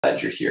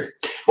Glad you're here.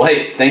 Well,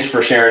 hey, thanks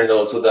for sharing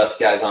those with us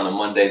guys on a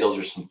Monday. Those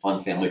are some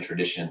fun family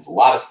traditions. A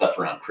lot of stuff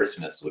around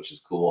Christmas, which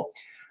is cool.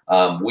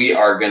 We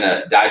are going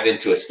to dive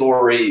into a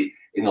story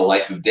in the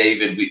life of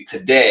David.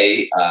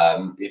 Today,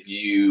 if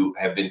you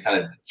have been kind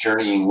of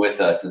journeying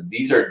with us,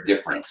 these are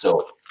different.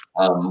 So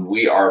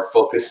we are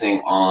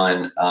focusing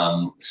on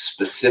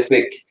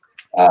specific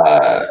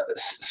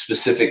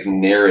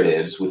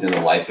narratives within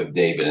the life of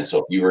David. And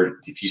so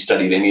if you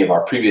studied any of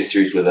our previous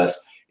series with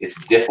us,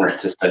 it's different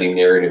to study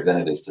narrative than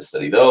it is to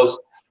study those.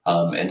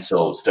 And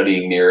so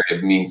studying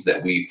narrative means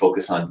that we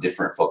focus on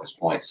different focus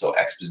points. So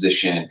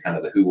exposition, kind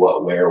of the who,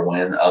 what, where,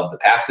 when of the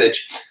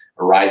passage,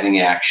 arising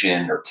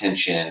action or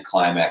tension,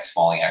 climax,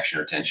 falling action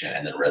or tension,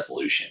 and then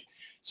resolution.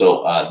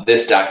 So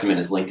this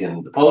document is linked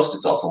in the post.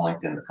 It's also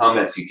linked in the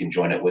comments. You can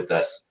join it with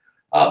us.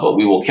 But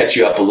we will catch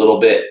you up a little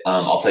bit.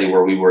 I'll tell you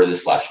where we were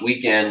this last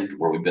weekend,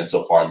 where we've been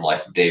so far in the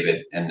life of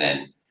David, and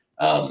then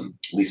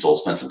Lisa will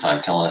spend some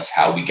time telling us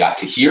how we got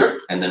to here,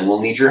 and then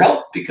we'll need your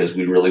help because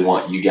we really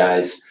want you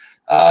guys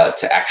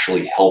to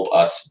actually help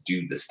us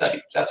do the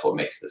study. That's what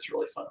makes this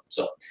really fun.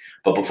 So,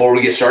 but before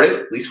we get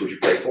started, Lisa, would you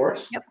pray for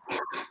us? Yep.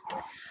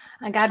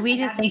 God, we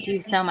just thank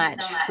you so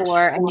much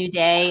for a new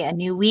day, a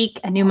new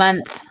week, a new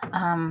month.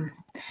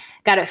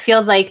 God, it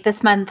feels like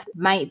this month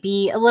might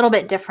be a little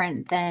bit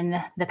different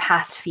than the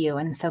past few.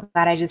 And so,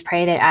 God, I just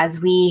pray that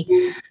as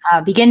we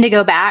begin to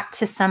go back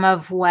to some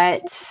of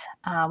what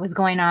was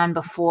going on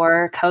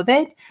before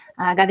COVID,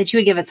 God, that you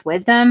would give us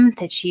wisdom,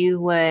 that you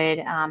would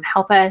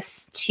help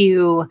us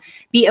to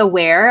be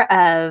aware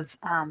of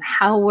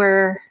how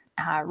we're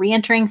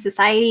reentering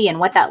society and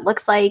what that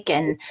looks like.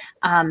 And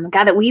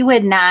God, that we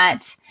would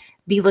not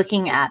be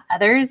looking at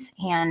others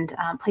and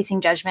placing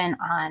judgment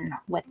on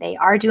what they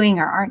are doing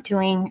or aren't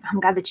doing.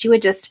 God, that you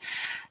would just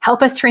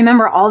help us to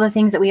remember all the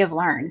things that we have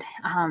learned,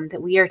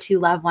 that we are to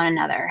love one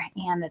another,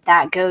 and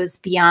that goes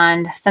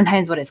beyond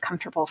sometimes what is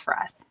comfortable for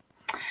us.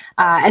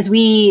 As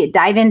we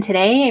dive in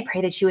today, I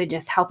pray that you would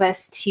just help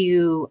us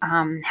to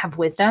have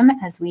wisdom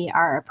as we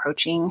are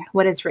approaching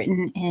what is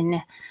written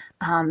in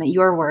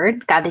your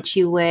word. God, that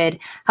you would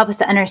help us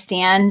to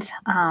understand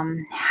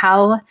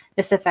how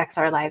this affects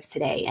our lives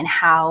today and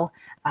how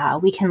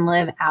we can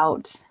live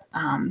out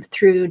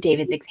through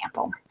David's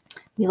example.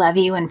 We love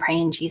you and pray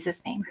in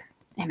Jesus' name.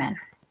 Amen.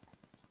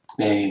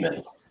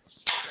 Amen.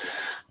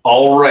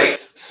 All right.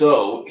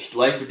 So,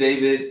 life of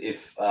David,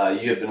 if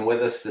you have been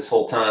with us this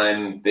whole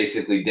time,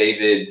 basically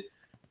David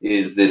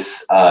is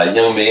this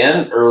young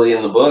man early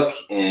in the book,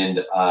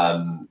 and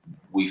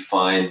we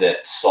find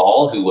that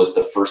Saul, who was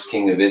the first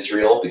king of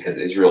Israel, because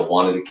Israel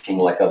wanted a king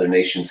like other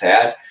nations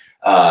had,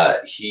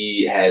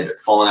 he had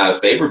fallen out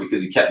of favor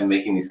because he kept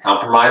making these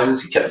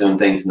compromises. He kept doing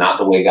things not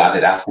the way God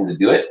had asked him to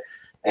do it.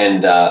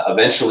 And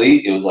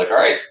eventually it was like, all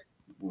right,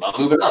 I'm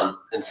moving on.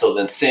 And so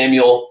then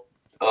Samuel,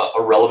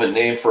 a relevant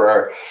name for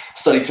our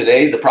study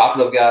today, the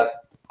prophet of God,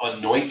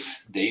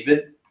 anoints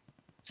David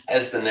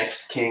as the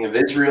next king of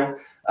Israel.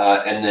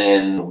 And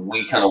then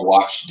we kind of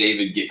watch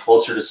David get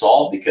closer to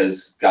Saul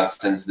because God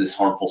sends this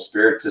harmful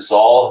spirit to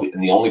Saul.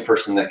 And the only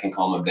person that can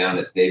calm him down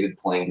is David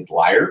playing his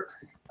lyre.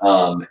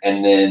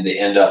 And then they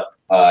end up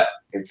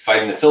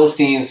fighting the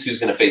Philistines. Who's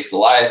going to face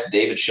Goliath?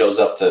 David shows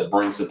up to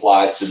bring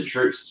supplies to the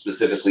troops,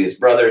 specifically his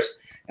brothers.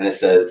 And it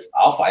says,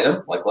 I'll fight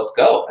him. Like, let's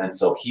go. And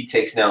so he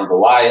takes down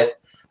Goliath.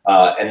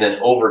 And then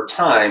over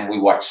time, we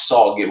watch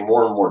Saul get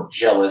more and more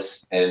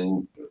jealous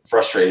and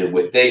frustrated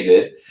with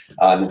David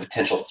and the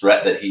potential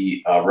threat that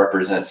he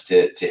represents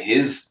to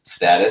his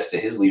status, to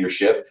his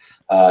leadership.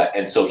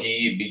 And so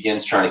he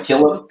begins trying to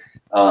kill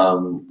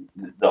him.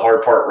 The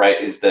hard part,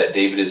 right, is that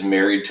David is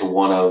married to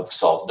one of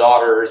Saul's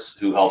daughters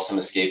who helps him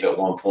escape at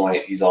one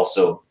point. He's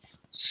also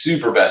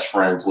super best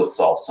friends with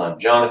Saul's son,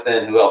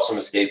 Jonathan, who helps him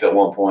escape at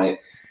one point.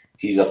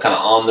 He's kind of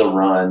on the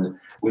run.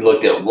 We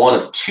looked at one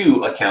of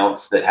two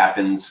accounts that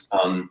happens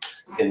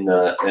in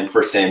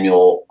 1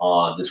 Samuel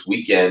this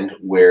weekend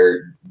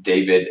where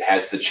David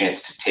has the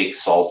chance to take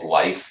Saul's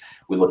life.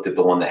 We looked at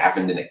the one that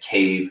happened in a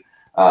cave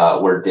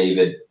where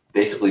David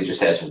basically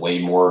just has way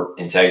more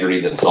integrity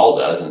than Saul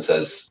does and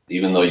says,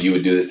 even though you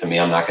would do this to me,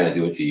 I'm not going to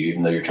do it to you.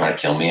 Even though you're trying to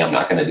kill me, I'm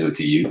not going to do it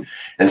to you.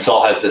 And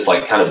Saul has this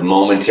like kind of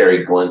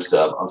momentary glimpse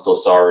of, I'm so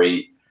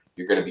sorry,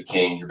 you're going to be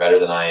king, you're better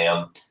than I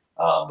am.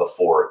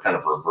 Before kind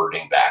of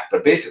reverting back.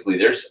 But basically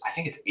I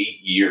think it's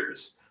 8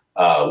 years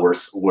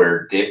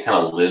where Dave kind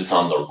of lives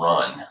on the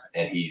run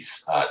and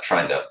he's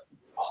trying to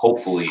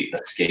hopefully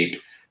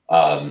escape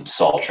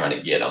Saul trying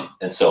to get him.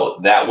 And so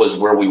that was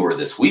where we were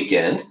this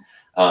weekend.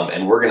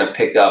 And we're going to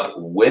pick up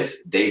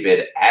with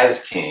David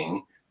as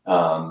king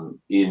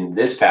in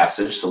this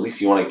passage. So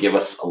Lisa, you want to give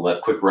us a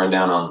quick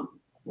rundown on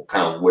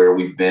kind of where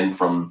we've been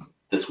from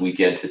this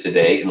weekend to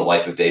today in the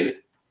life of David?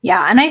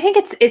 Yeah, and I think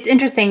it's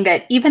interesting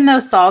that even though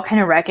Saul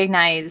kind of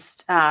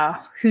recognized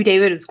who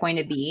David was going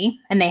to be,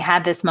 and they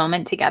had this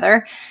moment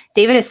together,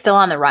 David is still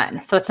on the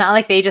run. So it's not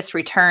like they just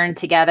return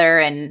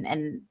together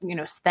and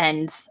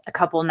spend a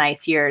couple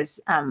nice years.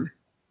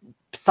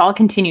 Saul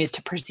continues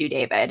to pursue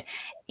David,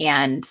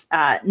 and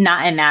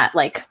not in that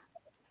like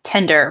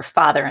tender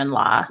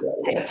father-in-law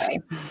type of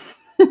way.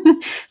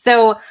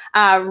 So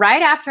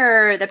right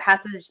after the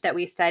passage that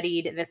we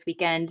studied this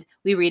weekend,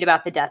 we read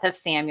about the death of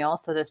Samuel.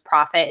 So this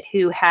prophet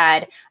who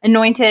had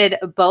anointed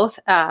both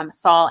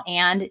Saul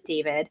and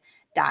David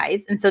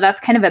dies. And so that's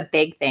kind of a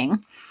big thing.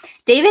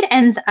 David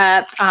ends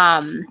up,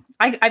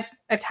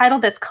 I've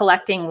titled this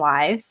Collecting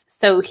Wives.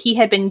 So he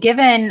had been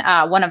given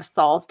one of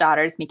Saul's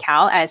daughters,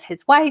 Michal, as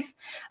his wife.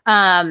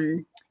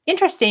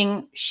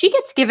 Interesting, she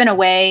gets given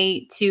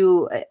away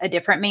to a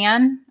different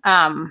man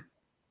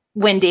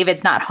when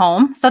David's not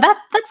home. So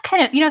that's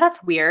kind of,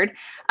 that's weird.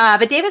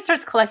 But David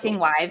starts collecting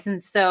wives.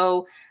 And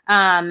so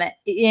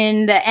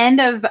in the end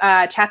of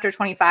chapter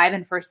 25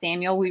 in 1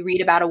 Samuel, we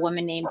read about a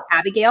woman named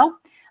Abigail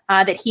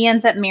that he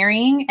ends up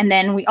marrying. And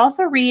then we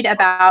also read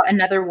about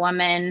another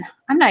woman,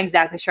 I'm not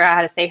exactly sure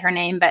how to say her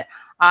name, but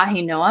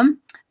Ahinoam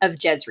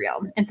of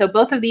Jezreel. And so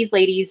both of these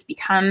ladies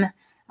become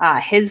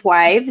his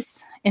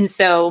wives. And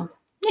so,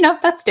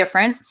 that's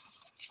different.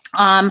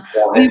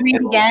 We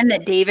read again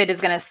that David is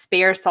going to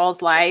spare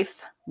Saul's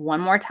life one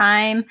more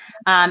time.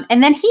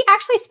 And then he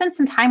actually spends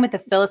some time with the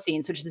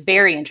Philistines, which is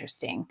very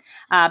interesting.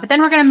 But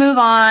then we're going to move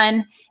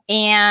on.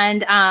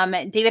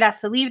 And David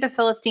has to leave the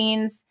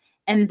Philistines.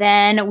 And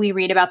then we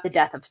read about the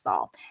death of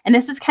Saul. And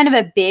this is kind of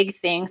a big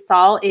thing.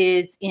 Saul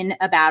is in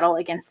a battle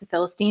against the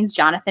Philistines.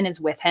 Jonathan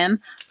is with him.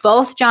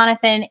 Both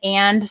Jonathan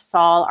and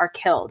Saul are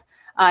killed.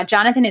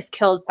 Jonathan is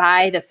killed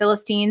by the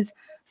Philistines.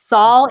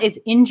 Saul is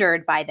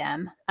injured by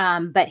them,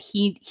 but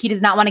he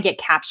does not want to get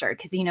captured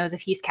because he knows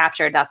if he's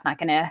captured, that's not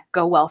going to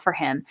go well for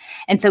him.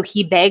 And so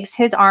he begs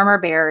his armor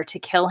bearer to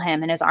kill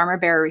him, and his armor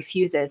bearer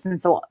refuses.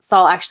 And so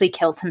Saul actually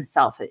kills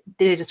himself.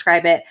 They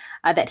describe it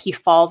that he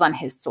falls on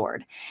his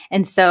sword.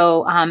 And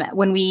so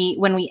when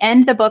we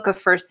end the book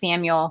of 1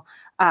 Samuel,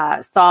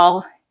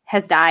 Saul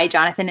has died,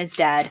 Jonathan is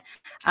dead,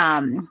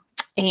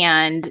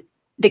 and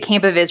the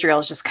camp of Israel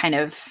is just kind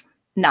of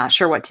not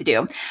sure what to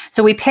do.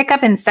 So we pick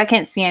up in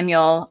 2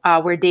 Samuel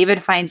where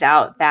David finds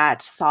out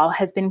that Saul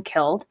has been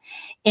killed,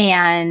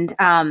 and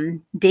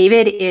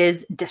David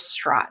is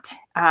distraught.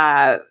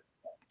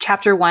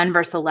 Chapter 1,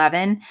 verse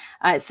 11,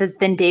 it says,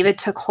 "Then David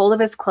took hold of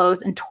his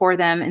clothes and tore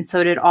them, and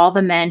so did all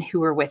the men who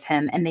were with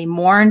him. And they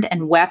mourned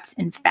and wept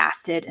and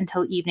fasted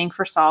until evening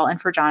for Saul and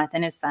for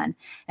Jonathan his son,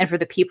 and for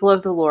the people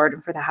of the Lord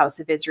and for the house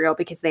of Israel,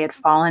 because they had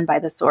fallen by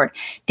the sword."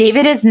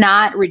 David is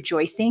not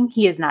rejoicing.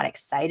 He is not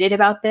excited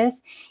about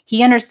this.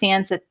 He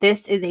understands that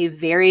this is a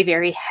very,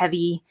 very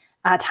heavy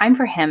time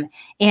for him.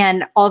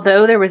 And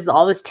although there was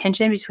all this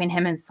tension between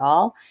him and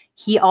Saul,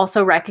 he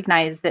also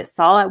recognized that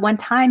Saul at one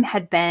time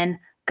had been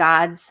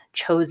God's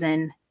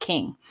chosen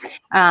king.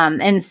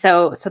 And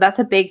so that's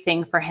a big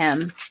thing for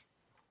him.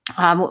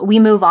 We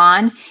move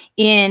on.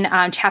 In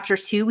chapter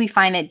 2, we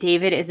find that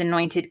David is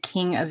anointed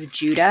king of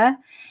Judah.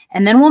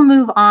 And then we'll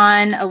move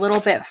on a little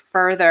bit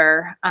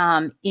further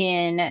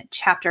in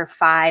chapter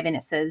 5, and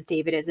it says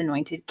David is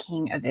anointed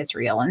king of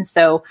Israel. And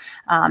so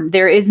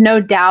there is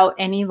no doubt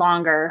any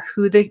longer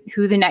who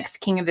the next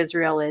king of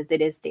Israel is.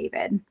 It is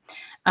David.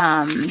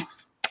 And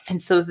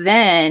so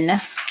then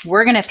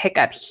we're going to pick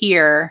up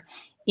here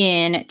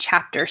in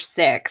chapter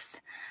 6,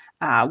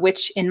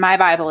 which in my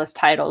Bible is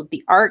titled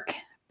 "The Ark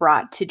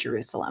Brought to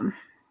Jerusalem."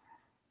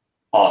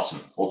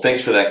 Awesome. Well,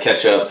 thanks for that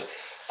catch up.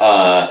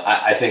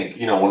 I think,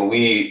 when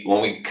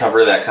we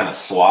cover that kind of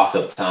swath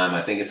of time,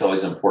 I think it's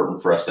always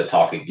important for us to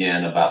talk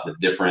again about the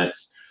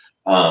difference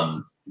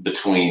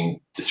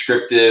between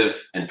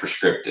descriptive and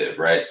prescriptive,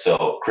 right?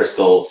 So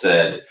Crystal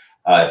said,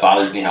 it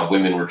bothers me how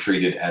women were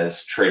treated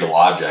as tradable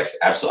objects.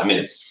 Absolutely. I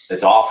mean,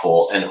 it's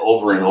awful. And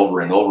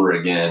over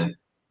again,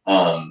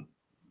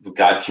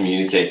 God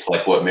communicates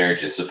like what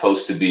marriage is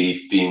supposed to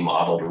be, being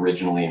modeled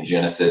originally in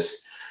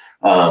Genesis,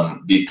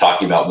 be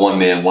talking about one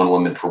man, one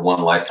woman for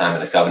one lifetime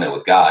in a covenant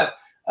with God.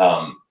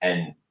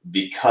 And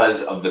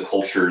because of the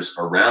cultures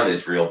around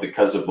Israel,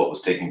 because of what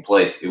was taking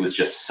place, it was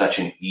just such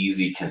an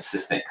easy,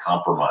 consistent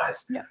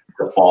compromise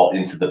to fall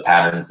into the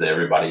patterns that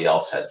everybody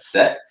else had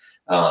set.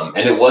 And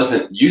it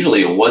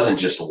wasn't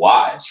just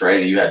wives,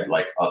 right? You had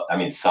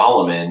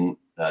Solomon,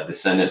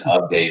 descendant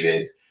of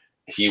David,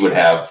 he would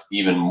have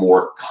even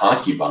more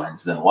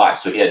concubines than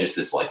wives. So he had just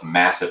this like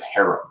massive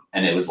harem.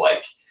 And it was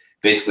like,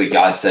 basically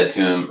God said to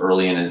him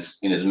early in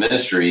his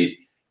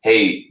ministry,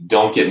 hey,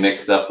 don't get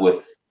mixed up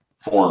with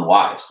foreign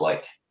wives.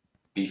 Like,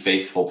 be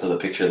faithful to the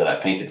picture that I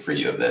painted for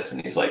you of this.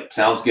 And he's like,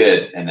 sounds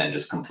good. And then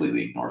just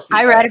completely ignores the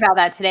I read about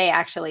that today,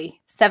 actually.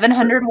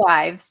 700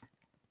 wives,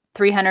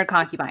 300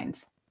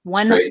 concubines,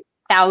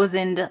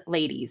 1,000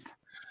 ladies.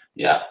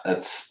 Yeah,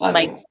 that's a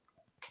lot.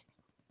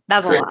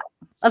 That's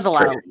a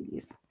lot of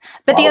ladies.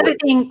 But the other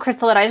thing,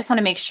 Crystal, that I just want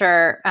to make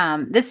sure,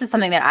 this is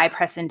something that I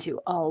press into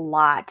a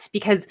lot,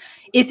 because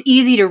it's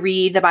easy to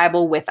read the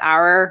Bible with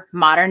our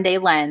modern day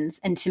lens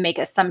and to make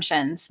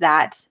assumptions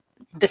that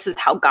this is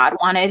how God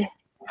wanted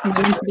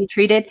women to be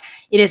treated.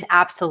 It is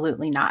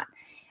absolutely not.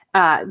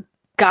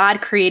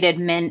 God created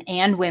men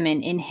and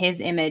women in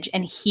his image,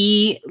 and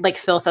he, like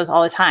Phil says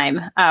all the time,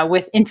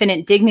 with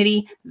infinite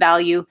dignity,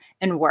 value,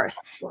 and worth.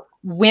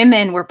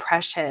 women were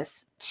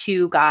precious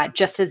to God,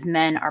 just as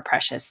men are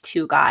precious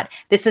to God.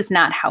 This is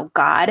not how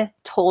God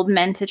told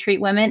men to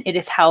treat women. It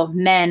is how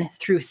men,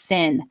 through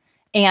sin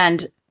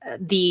and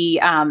the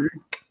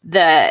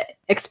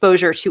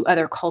exposure to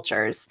other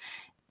cultures,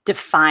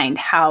 defined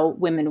how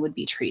women would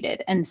be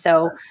treated. And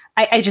so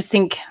I just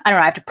think, I don't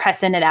know, I have to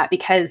press into that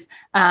because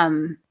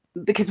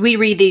we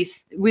read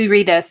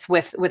this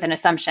with an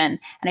assumption.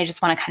 And I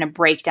just want to kind of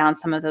break down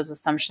some of those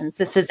assumptions.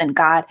 This isn't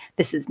God.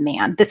 This is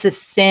man. This is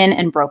sin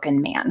and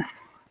broken man.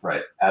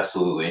 Right.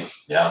 Absolutely.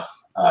 Yeah.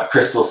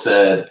 Crystal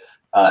said,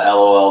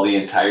 LOL, the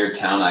entire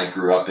town I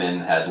grew up in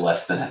had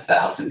less than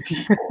 1,000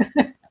 people.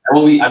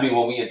 When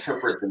we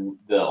interpret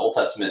the Old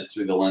Testament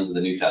through the lens of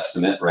the New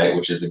Testament, right,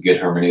 which is a good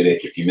hermeneutic.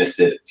 If you missed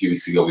it a few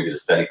weeks ago, we did a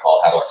study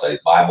called "How Do I Study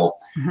the Bible?"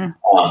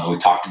 We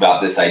talked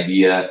about this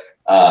idea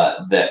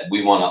that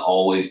we want to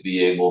always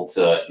be able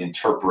to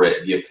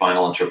give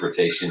final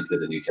interpretation to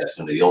the New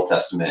Testament, to the Old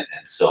Testament,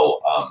 and so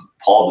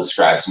Paul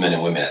describes men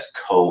and women as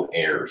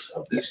co-heirs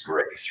of this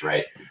grace,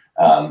 right?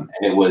 And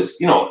it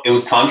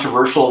was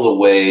controversial the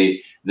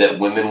way that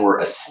women were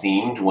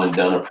esteemed when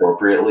done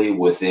appropriately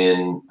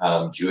within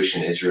Jewish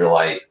and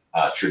Israelite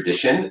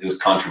tradition. It was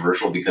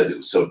controversial because it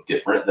was so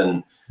different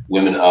than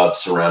women of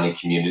surrounding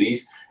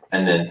communities.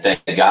 And then thank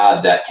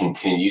God that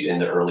continued in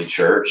the early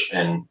church.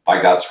 And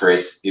by God's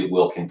grace, it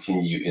will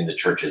continue in the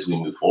church as we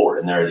move forward.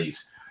 And there are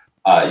these,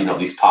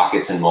 these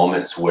pockets and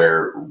moments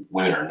where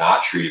women are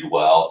not treated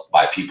well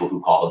by people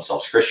who call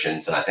themselves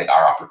Christians. And I think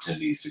our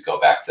opportunity is to go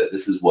back to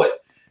this is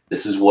what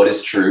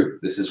is true.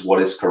 This is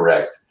what is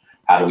correct.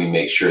 How do we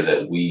make sure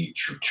that we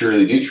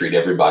truly do treat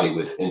everybody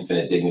with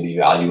infinite dignity,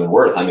 value, and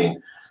worth? I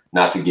mean,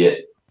 not to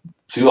get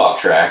too off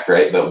track,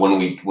 right? But when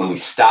we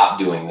stop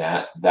doing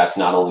that, that's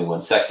not only when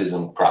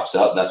sexism crops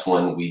up, that's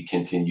when we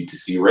continue to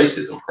see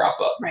racism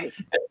crop up. Right.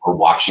 And we're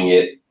watching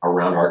it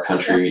around our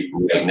country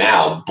right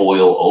now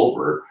boil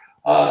over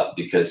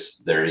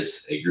because there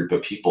is a group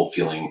of people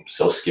feeling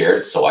so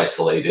scared, so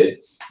isolated.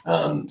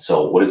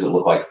 So what does it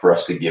look like for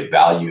us to give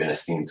value and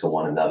esteem to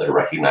one another,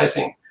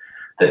 recognizing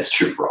that it's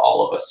true for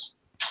all of us?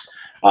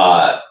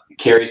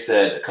 Carrie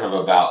said kind of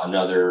about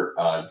another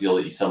deal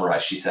that you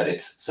summarized. She said,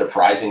 it's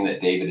surprising that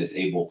David is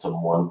able to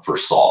mourn for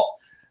Saul.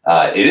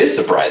 It is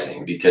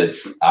surprising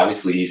because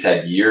obviously he's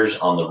had years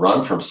on the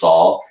run from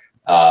Saul.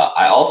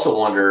 I also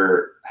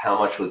wonder how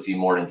much was he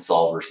mourning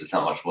Saul versus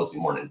how much was he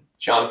mourning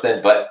Jonathan,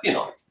 but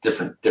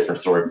different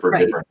story for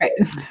different.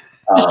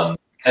 Right.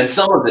 And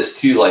some of this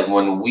too, like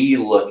when we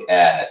look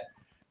at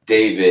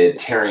David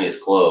tearing his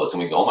clothes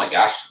and we go, oh my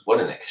gosh, what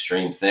an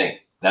extreme thing.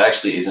 That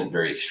actually isn't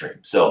very extreme.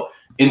 So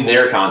in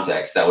their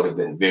context, that would have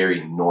been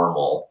very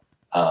normal.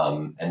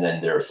 And then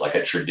there's like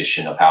a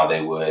tradition of how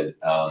they would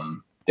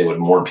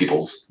mourn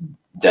people's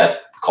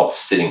death called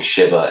sitting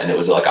Shiva. And it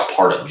was like a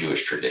part of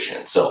Jewish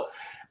tradition. So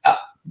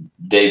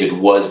David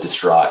was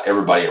distraught.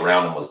 Everybody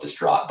around him was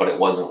distraught, but it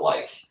wasn't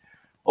like,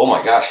 oh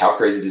my gosh, how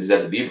crazy does it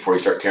have to be before you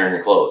start tearing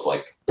your clothes?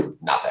 Like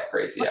not that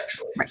crazy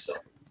actually. So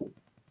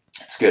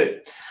it's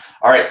good.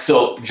 All right,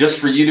 so just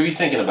for you to be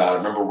thinking about it,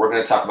 remember, we're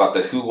going to talk about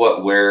the who,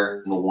 what,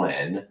 where, and the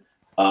when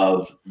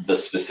of the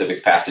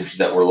specific passage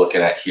that we're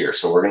looking at here.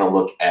 So we're going to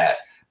look at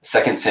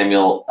 2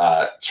 Samuel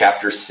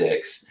chapter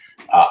 6.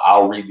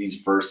 I'll read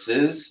these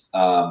verses,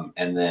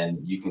 and then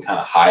you can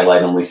kind of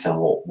highlight them, Lisa, and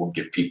we'll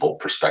give people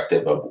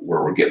perspective of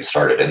where we're getting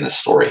started in this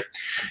story.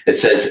 It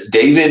says,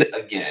 David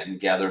again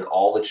gathered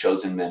all the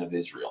chosen men of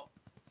Israel,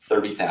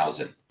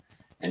 30,000.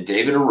 And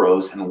David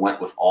arose and went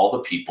with all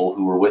the people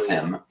who were with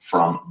him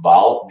from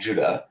Baal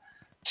Judah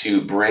to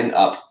bring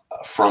up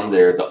from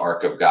there the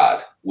ark of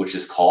God, which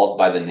is called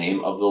by the name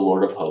of the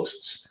Lord of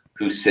hosts,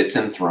 who sits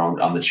enthroned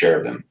on the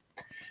cherubim.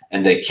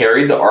 And they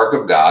carried the ark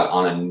of God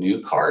on a new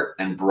cart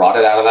and brought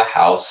it out of the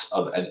house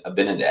of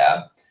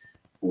Abinadab,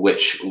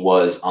 which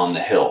was on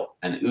the hill.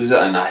 And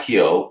Uzzah and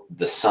Ahio,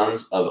 the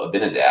sons of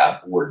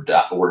Abinadab, were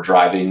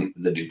driving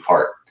the new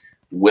cart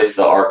with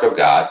the ark of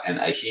God, and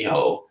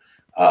Ahio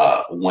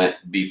went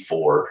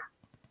before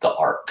the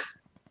ark.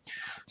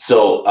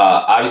 So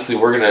obviously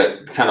we're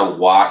going to kind of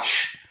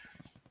watch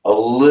a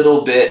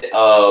little bit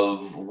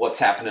of what's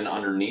happening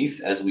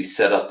underneath as we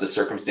set up the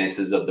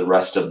circumstances of the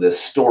rest of this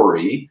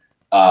story.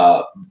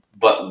 But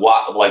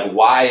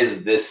why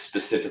is this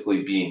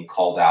specifically being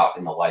called out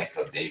in the life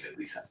of David,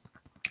 Lisa?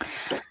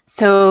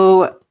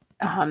 So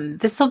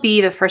this will be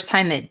the first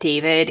time that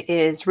David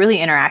is really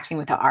interacting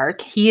with the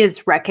ark. He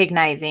is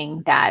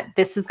recognizing that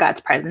this is God's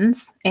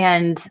presence.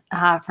 And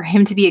for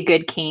him to be a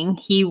good king,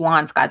 he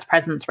wants God's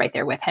presence right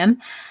there with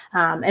him.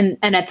 And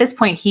at this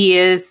point, he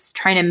is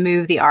trying to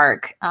move the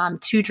ark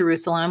to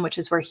Jerusalem, which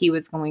is where he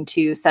was going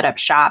to set up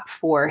shop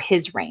for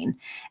his reign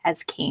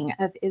as king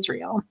of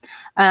Israel.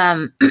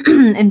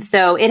 And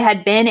so it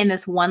had been in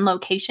this one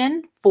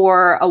location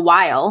for a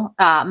while,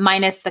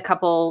 minus the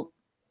couple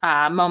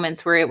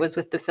moments where it was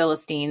with the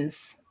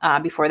Philistines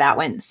before that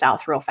went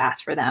south real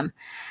fast for them.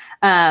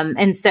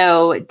 And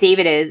so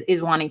David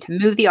is wanting to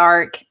move the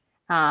ark.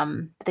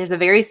 There's a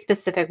very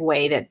specific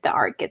way that the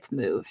ark gets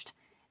moved,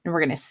 and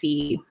we're going to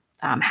see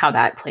how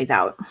that plays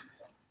out.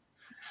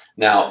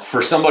 Now,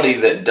 for somebody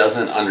that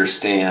doesn't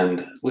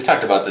understand, we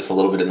talked about this a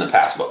little bit in the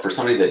past, but for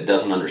somebody that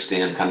doesn't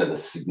understand kind of the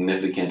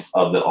significance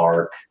of the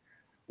ark,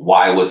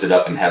 why was it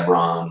up in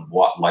Hebron?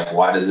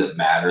 Why does it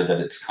matter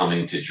that it's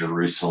coming to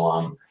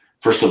Jerusalem?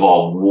 First of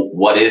all,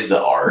 what is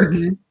the ark?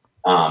 Mhm.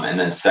 And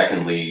then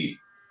secondly,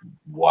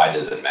 why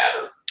does it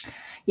matter?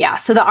 Yeah.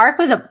 So the ark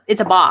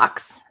it's a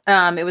box.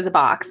 It was a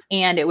box,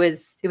 and it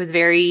was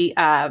very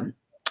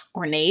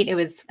ornate. It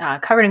was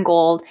covered in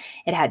gold.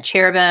 It had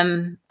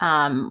cherubim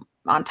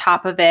on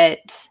top of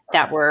it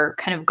that were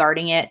kind of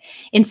guarding it.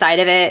 Inside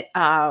of it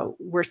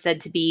were said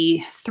to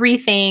be three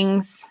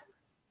things.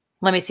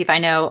 Let me see if I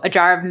know. A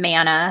jar of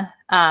manna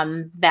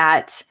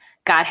that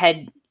God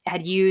had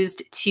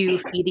used to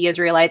feed the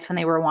Israelites when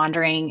they were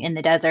wandering in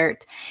the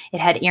desert. It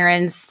had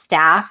Aaron's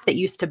staff that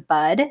used to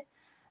bud.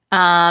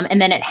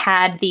 And then it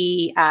had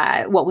the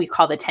what we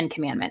call the 10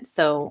 Commandments.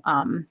 So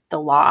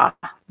the law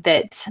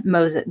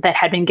that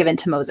had been given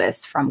to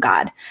Moses from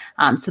God.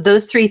 So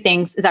those three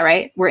things, is that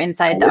right? Were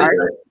inside the ark.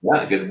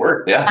 Yeah, good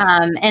work.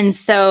 Yeah. And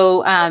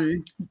so,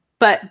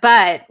 but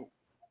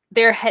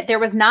there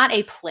was not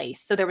a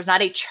place. So there was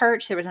not a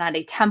church. There was not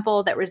a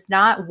temple. There was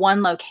not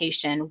one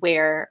location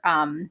where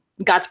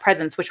God's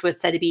presence, which was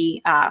said to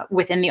be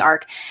within the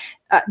ark,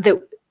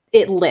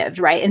 it lived,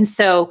 right? And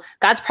so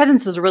God's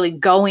presence was really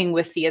going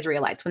with the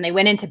Israelites. When they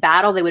went into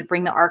battle, they would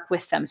bring the ark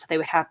with them, so they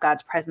would have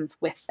God's presence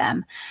with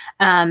them.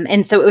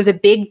 And so it was a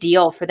big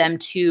deal for them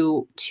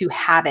to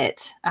have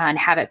it and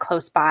have it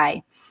close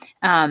by.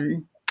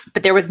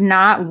 But there was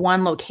not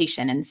one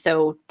location. And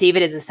so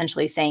David is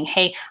essentially saying,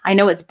 hey, I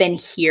know it's been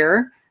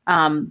here,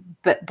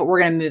 but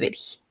we're going to move it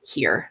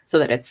here so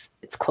that it's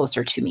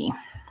closer to me.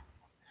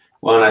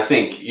 Well, and I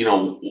think,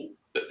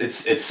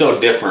 it's so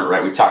different,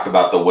 right? We talk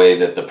about the way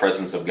that the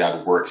presence of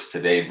God works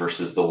today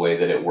versus the way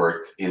that it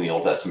worked in the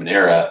Old Testament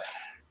era.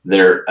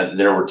 There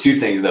were two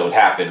things that would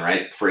happen,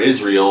 right? For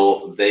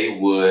Israel, they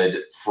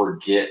would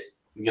forget,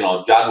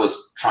 God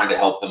was trying to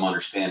help them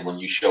understand, when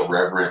you show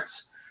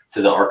reverence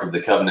to the Ark of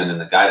the Covenant and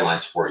the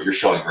guidelines for it, you're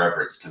showing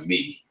reverence to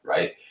me,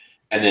 right?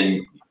 And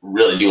then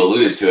really, you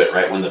alluded to it,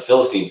 right? When the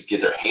Philistines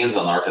get their hands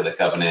on the Ark of the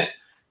Covenant,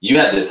 you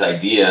had this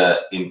idea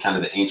in kind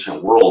of the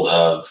ancient world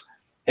of,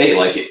 hey,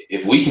 like,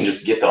 if we can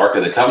just get the Ark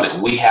of the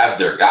Covenant, we have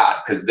their God,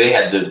 because they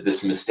had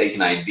this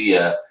mistaken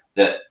idea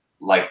that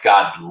like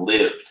God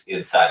lived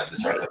inside of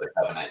this Ark of the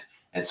Covenant.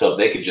 And so if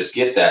they could just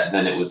get that,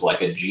 then it was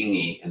like a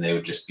genie, and they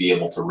would just be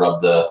able to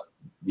rub the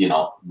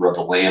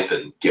lamp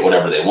and get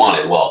whatever they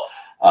wanted. Well,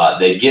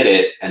 they get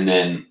it, and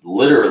then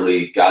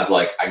literally God's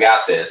like, I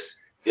got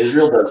this.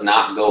 Israel does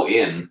not go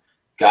in.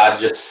 God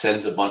just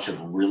sends a bunch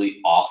of really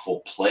awful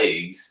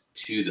plagues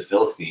to the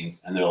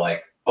Philistines, and they're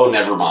like, oh,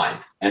 never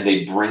mind. And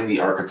they bring the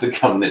Ark of the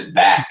Covenant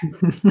back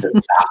to stop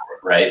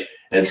it, right?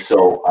 And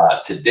so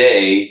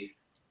today,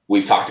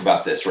 we've talked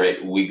about this,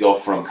 right? We go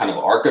from kind of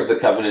Ark of the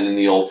Covenant in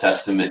the Old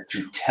Testament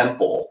to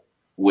temple,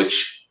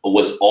 which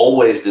was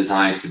always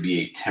designed to be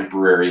a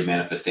temporary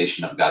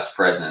manifestation of God's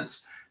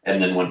presence.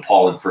 And then when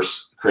Paul in 1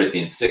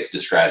 Corinthians 6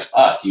 describes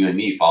us, you and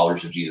me,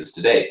 followers of Jesus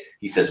today,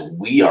 he says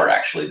we are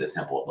actually the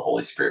temple of the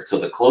Holy Spirit. So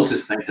the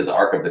closest thing to the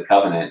Ark of the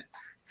Covenant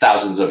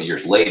thousands of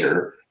years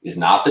later is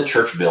not the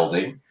church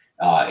building.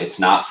 It's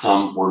not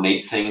some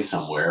ornate thing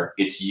somewhere.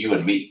 It's you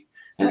and me.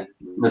 And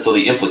so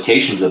the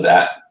implications of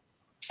that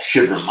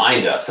should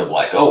remind us of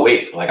like, oh,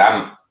 wait, like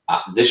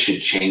this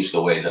should change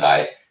the way that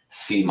I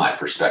see my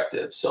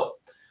perspective. So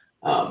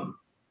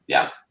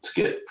yeah, it's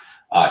good.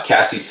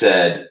 Cassie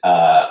said,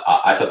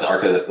 I thought the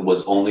Ark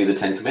was only the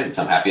 10 Commandments.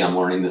 I'm happy I'm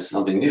learning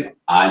something new.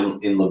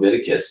 I'm in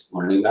Leviticus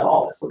learning about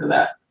all this. Look at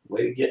that.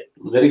 Way to get.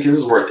 Leviticus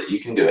is worth it. You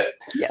can do it.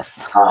 Yes.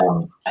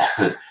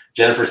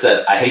 Jennifer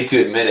said, I hate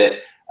to admit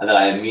it, that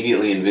I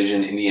immediately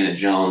envisioned Indiana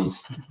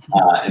Jones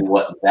and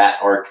what that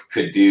ark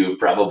could do.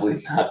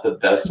 Probably not the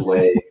best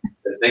way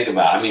to think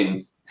about. I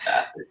mean,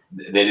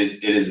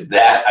 it is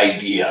that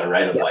idea,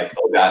 right? Of like,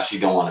 oh gosh, you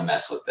don't want to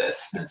mess with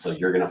this. And so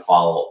you're going to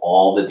follow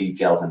all the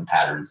details and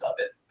patterns of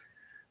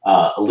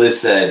it. Liz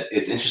said,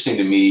 it's interesting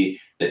to me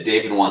that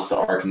David wants the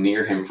ark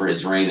near him for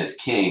his reign as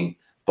king,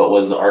 but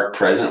was the ark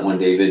present when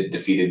David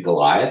defeated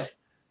Goliath?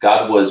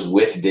 God was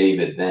with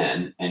David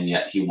then, and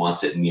yet he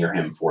wants it near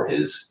him for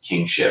his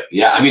kingship.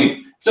 Yeah, I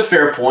mean, it's a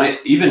fair point.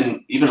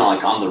 Even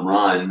like on the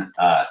run,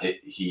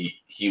 he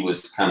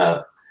was kind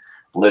of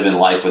living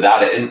life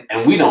without it. And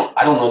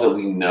I don't know that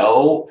we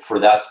know for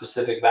that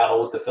specific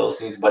battle with the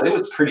Philistines, but it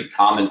was pretty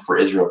common for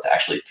Israel to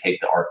actually take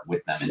the ark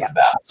with them into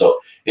battle. So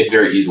it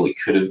very easily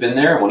could have been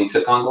there when he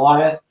took on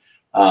Goliath.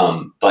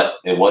 But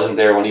it wasn't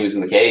there when he was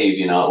in the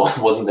cave,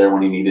 it wasn't there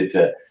when he needed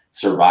to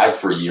survive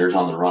for years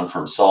on the run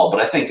from Saul. But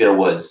I think there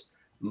was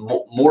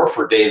more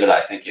for David. I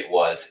think it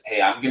was,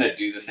 hey, I'm going to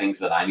do the things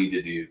that I need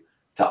to do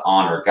to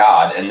honor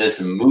God. And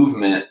this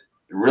movement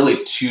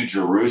really to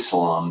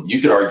Jerusalem, you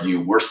could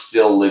argue we're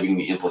still living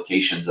the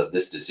implications of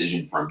this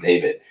decision from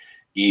David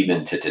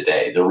even to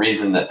today. The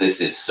reason that this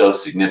is so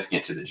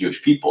significant to the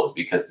Jewish people is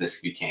because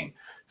this became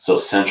so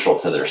central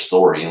to their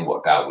story and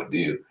what God would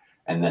do.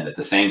 And then at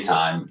the same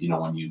time,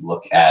 when you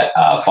look at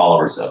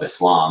followers of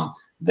Islam,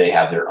 they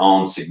have their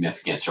own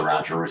significance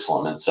around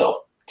Jerusalem. And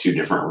so two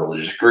different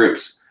religious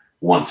groups,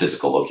 one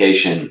physical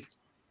location,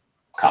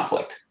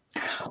 conflict.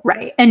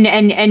 Right.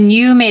 And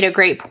you made a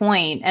great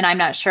point, and I'm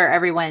not sure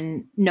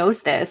everyone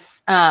knows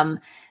this,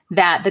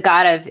 that the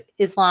God of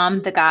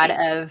Islam, the God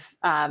of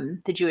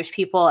the Jewish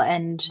people,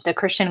 and the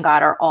Christian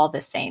God are all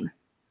the same.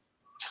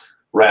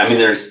 Right. I mean,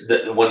 there's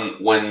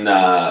when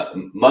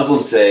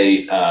Muslims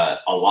say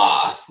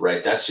Allah,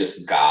 right? That's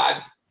just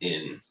God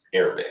in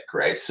Arabic,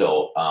 right?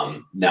 So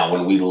now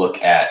when we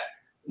look at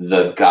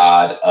the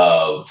God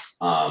of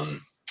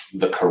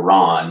the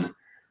Quran,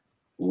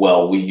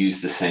 well, we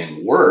use the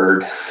same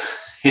word.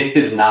 It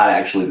is not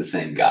actually the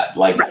same God.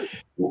 Like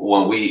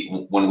when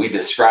we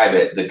describe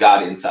it, the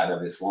God inside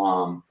of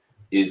Islam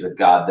is a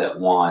God that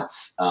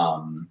wants.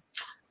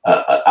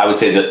 I would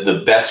say that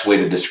the best way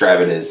to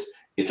describe it is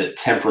it's a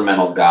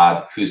temperamental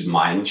God whose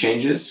mind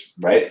changes,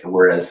 right?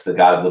 Whereas the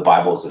God of the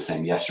Bible is the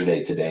same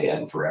yesterday, today,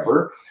 and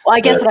forever. Well, I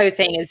guess what I was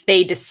saying is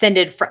they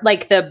descended from,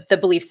 like the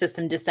belief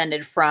system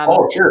descended from.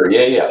 Oh, sure,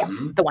 yeah.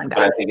 The one God.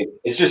 But I think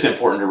it's just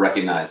important to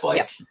recognize,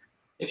 like,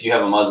 if you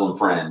have a Muslim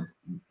friend,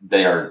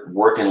 they are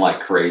working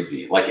like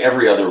crazy, like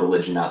every other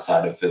religion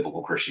outside of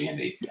biblical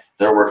Christianity.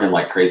 They're working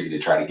like crazy to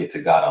try to get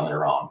to God on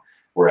their own.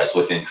 Whereas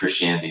within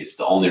Christianity, it's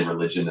the only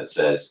religion that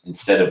says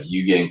instead of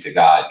you getting to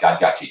God,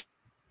 God got to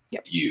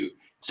you.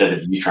 Instead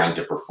of you trying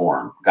to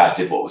perform, God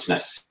did what was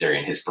necessary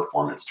in his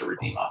performance to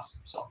redeem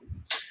us. So,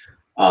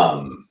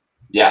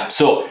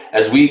 So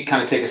as we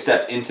kind of take a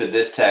step into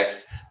this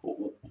text,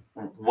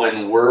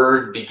 when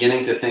we're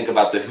beginning to think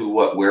about the who,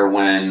 what, where,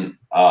 when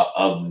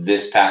of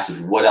this passage,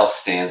 what else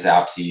stands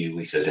out to you,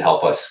 Lisa, to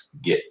help us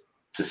get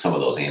to some of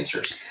those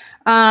answers?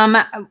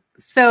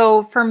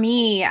 So for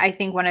me, I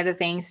think one of the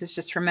things is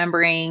just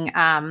remembering,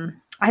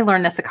 I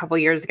learned this a couple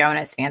years ago and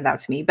it stands out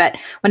to me, but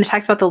when it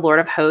talks about the Lord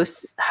of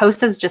hosts,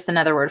 host is just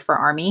another word for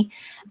army.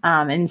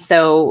 And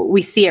so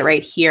we see it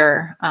right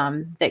here,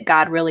 that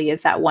God really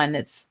is that one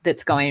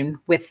that's going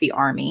with the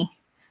army.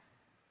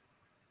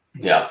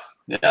 Yeah,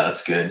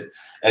 that's good.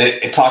 And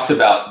it talks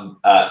about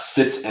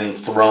sits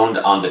enthroned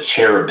on the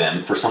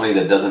cherubim. For somebody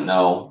that doesn't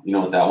know, you know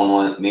what that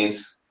one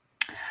means?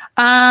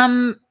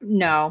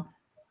 No.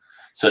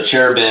 So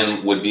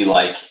cherubim would be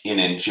like an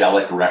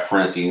angelic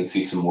reference. You can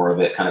see some more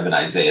of it kind of in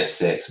Isaiah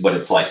 6, but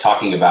it's like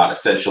talking about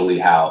essentially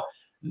how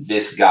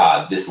this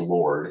God, this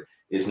Lord,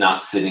 is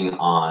not sitting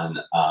on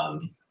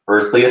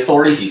earthly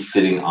authority. He's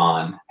sitting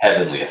on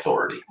heavenly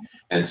authority.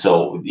 And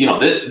so,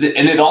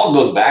 and it all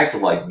goes back to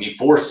like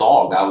before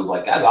Saul, God was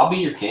like, guys, I'll be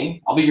your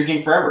king. I'll be your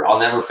king forever. I'll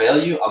never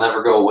fail you. I'll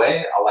never go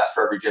away. I'll last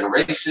for every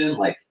generation.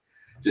 Like,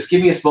 just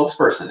give me a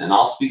spokesperson and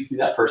I'll speak through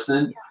that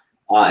person.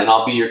 And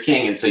I'll be your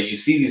king. And so you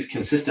see these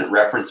consistent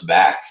reference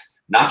backs,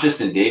 not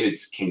just in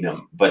David's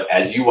kingdom, but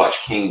as you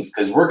watch Kings,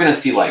 because we're going to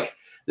see like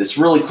this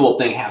really cool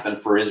thing happen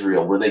for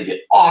Israel where they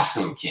get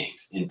awesome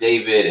kings in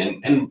David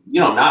and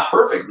not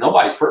perfect.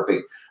 Nobody's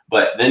perfect.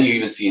 But then you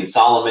even see in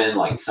Solomon,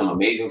 like some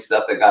amazing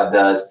stuff that God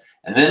does.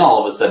 And then all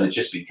of a sudden it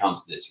just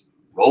becomes this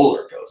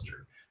roller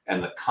coaster.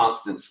 And the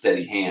constant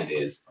steady hand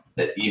is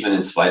that even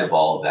in spite of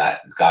all of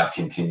that, God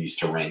continues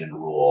to reign and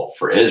rule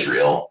for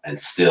Israel and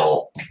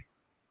still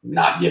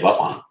not give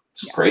up on them.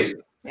 It's crazy.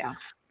 Yeah.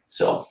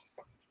 So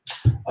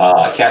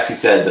Cassie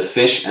said the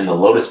Fish and the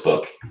Lotus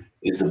book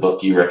is the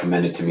book you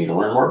recommended to me to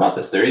learn more about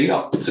this. There you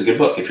go. It's a good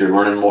book. If you're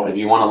learning more, if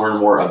you want to learn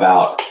more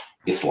about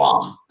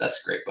Islam,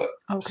 that's a great book.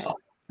 Okay. So,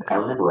 if I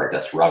remember right,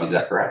 that's Ravi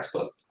Zacharias'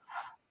 book.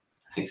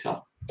 I think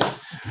so.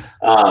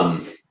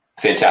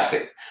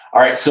 Fantastic.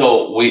 All right.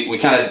 So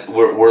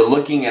we're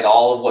looking at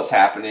all of what's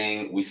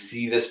happening. We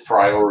see this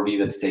priority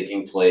that's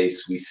taking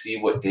place. We see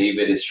what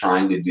David is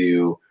trying to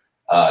do.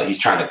 He's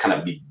trying to kind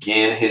of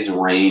begin his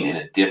reign in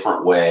a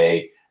different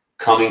way,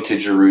 coming to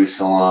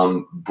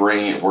Jerusalem,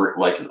 bringing it,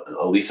 like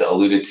Elisa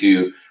alluded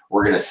to,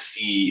 we're going to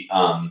see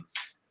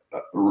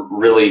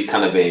really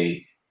kind of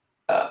a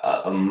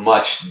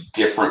much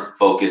different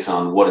focus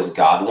on what does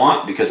God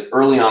want, because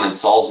early on in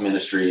Saul's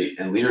ministry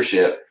and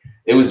leadership,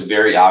 it was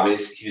very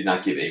obvious he did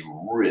not give a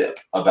rip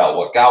about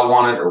what God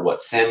wanted or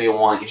what Samuel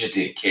wanted. He just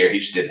didn't care. He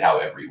just did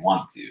however he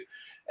wanted to.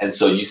 And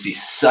so you see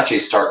such a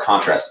stark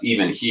contrast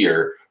even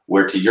here,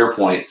 where to your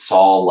point,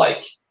 Saul,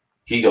 like,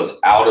 he goes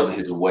out of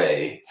his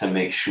way to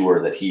make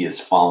sure that he is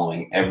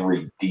following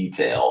every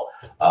detail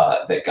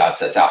that God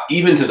sets out,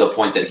 even to the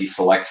point that he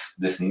selects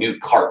this new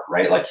cart,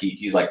 right? Like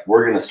he's like,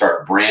 we're going to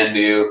start brand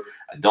new.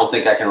 I don't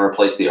think I can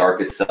replace the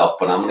ark itself,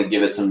 but I'm going to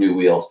give it some new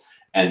wheels.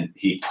 And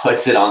he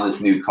puts it on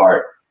this new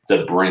cart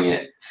to bring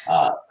it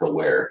to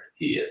where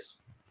he is.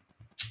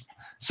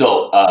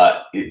 So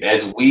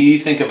as we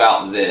think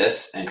about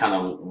this and kind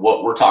of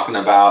what we're talking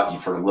about,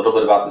 you've heard a little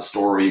bit about the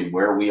story,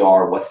 where we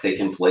are, what's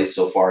taken place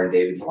so far in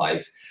David's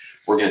life.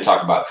 We're going to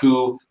talk about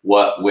who,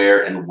 what,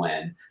 where, and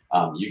when.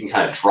 You can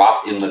kind of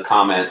drop in the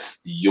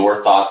comments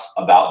your thoughts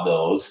about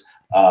those.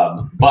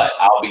 But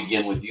I'll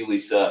begin with you,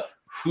 Lisa.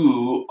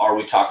 Who are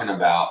we talking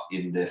about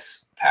in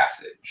this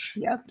passage?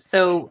 Yep.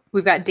 So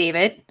we've got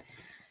David.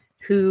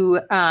 who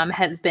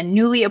has been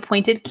newly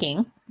appointed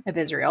king of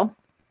Israel.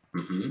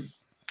 Mm-hmm.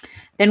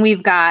 Then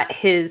we've got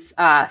his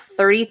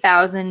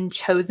 30,000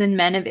 chosen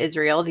men of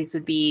Israel. These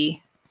would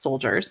be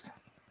soldiers.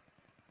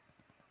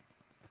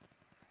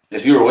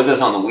 If you were with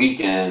us on the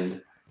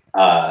weekend,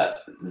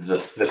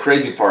 the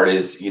crazy part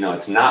is,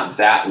 it's not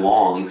that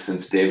long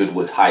since David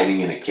was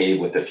hiding in a cave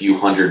with a few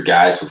hundred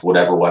guys with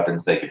whatever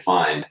weapons they could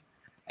find.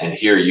 And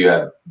here you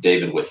have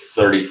David with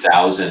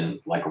 30,000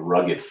 like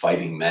rugged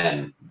fighting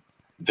men.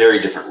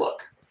 Very different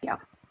look. Yeah.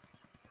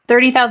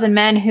 30,000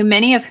 men, who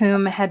many of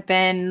whom had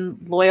been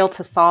loyal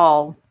to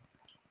Saul,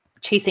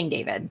 chasing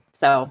David.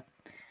 So,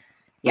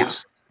 yeah.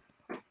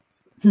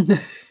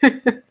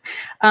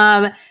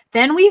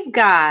 Then we've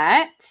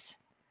got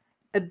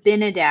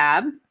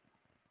Abinadab.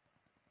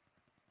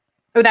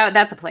 Oh,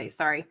 that's a place.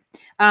 Sorry.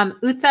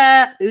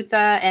 Uzzah,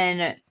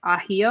 and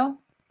Ahio.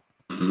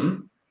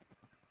 Mm-hmm.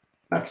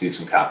 I have to do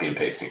some copy and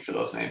pasting for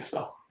those names,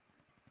 though.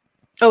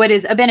 Oh, it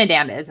is.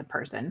 Abinadab is a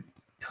person.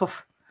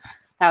 Oof,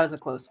 that was a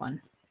close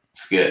one.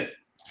 It's good.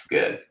 It's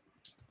good.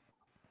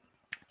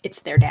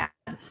 It's their dad.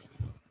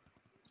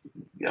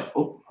 Yep.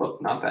 Oh,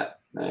 not that.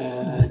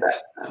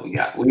 We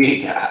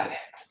got it.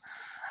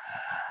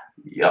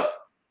 Yep.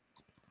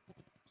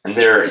 And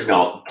they're,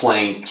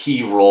 playing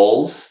key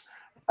roles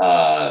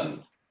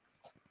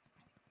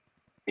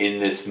in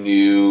this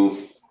new,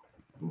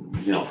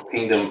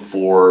 kingdom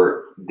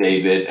for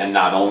David. And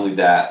not only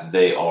that,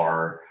 they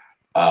are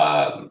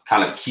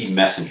kind of key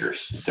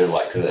messengers. They're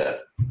like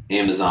the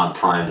Amazon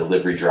Prime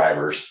delivery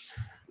drivers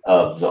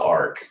of the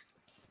ark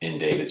in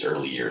David's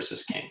early years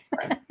as king,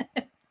 right?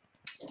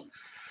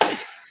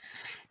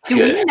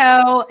 Do we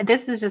know,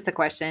 this is just a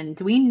question,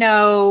 do we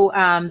know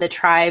the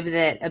tribe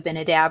that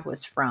Abinadab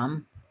was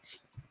from?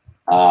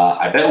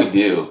 I bet we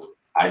do.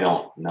 I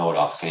don't know it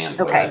offhand,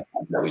 but I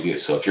bet we do.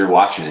 So if you're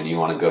watching and you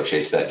want to go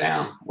chase that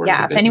down.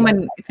 Yeah, if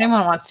anyone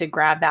wants to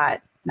grab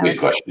that. Good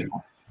question.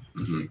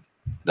 Mm-hmm.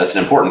 That's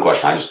an important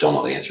question. I just don't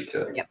know the answer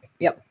to it.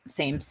 Yep.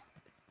 Sames.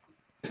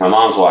 If my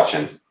mom's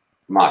watching,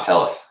 Ma,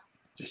 tell us.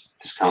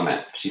 Just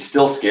comment. She's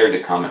still scared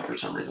to comment for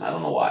some reason. I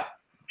don't know why.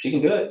 She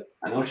can do it.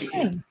 I know she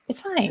can.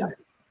 It's fine. Yeah.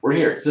 We're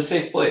here. It's a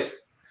safe place.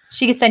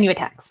 She could send you a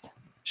text.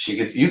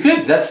 You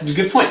could. That's a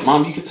good point.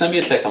 Mom, you could send me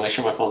a text. I'll make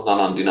sure my phone's not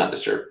on Do Not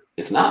Disturb.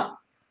 It's not.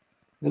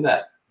 Look at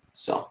that.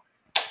 So,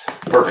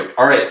 perfect.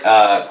 All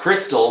right.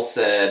 Crystal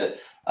said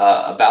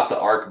about the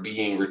ark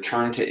being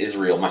returned to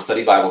Israel. My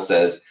study Bible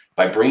says,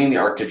 by bringing the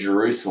ark to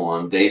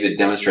Jerusalem, David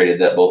demonstrated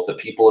that both the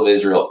people of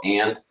Israel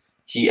and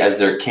he as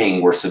their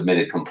king were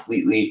submitted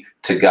completely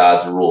to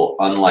God's rule,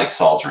 unlike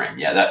Saul's reign.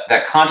 Yeah,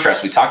 that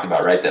contrast we talked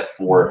about, right? That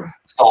for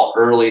Saul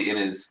early in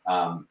his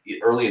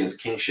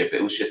kingship,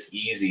 it was just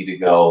easy to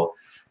go,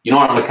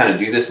 I'm going to kind of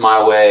do this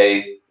my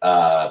way.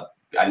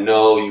 I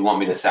know you want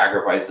me to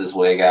sacrifice this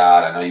way,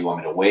 God. I know you want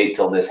me to wait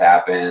till this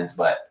happens,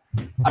 but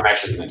I'm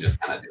actually going to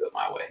just kind of do it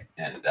my way.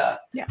 And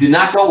did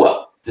not go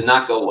well.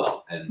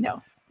 And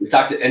no. We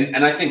talked,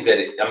 and I think that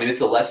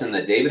it's a lesson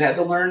that David had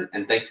to learn,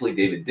 and thankfully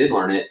David did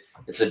learn it.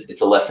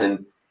 It's a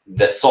lesson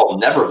that Saul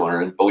never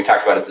learned, but we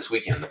talked about it this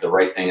weekend, that the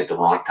right thing at the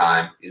wrong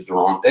time is the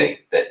wrong thing.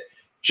 That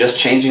just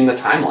changing the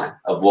timeline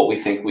of what we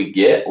think we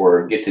get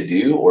to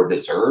do or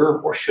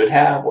deserve or should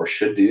have or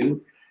should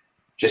do,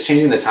 just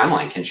changing the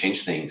timeline can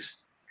change things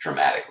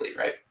dramatically,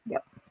 right?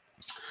 Yep.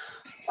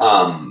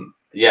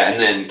 Yeah,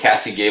 and then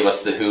Cassie gave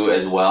us the who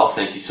as well.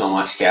 Thank you so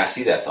much,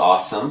 Cassie. That's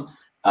awesome.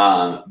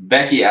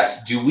 Becky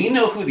asked, do we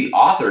know who the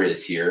author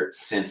is here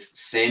since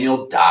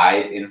Samuel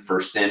died in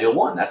 1 Samuel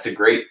 1? That's a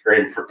great,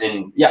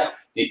 do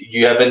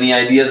you have any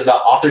ideas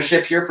about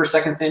authorship here for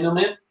 2 Samuel,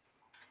 man?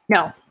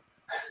 No.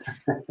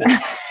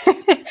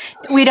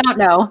 We don't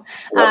know.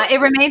 It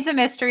remains a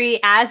mystery,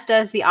 as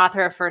does the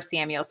author of 1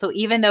 Samuel. So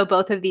even though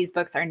both of these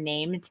books are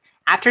named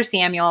after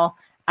Samuel,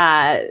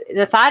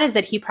 the thought is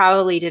that he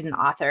probably didn't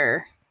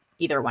author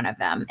either one of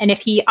them. And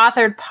if he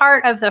authored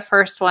part of the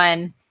first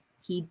one,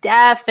 he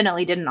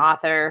definitely didn't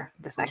author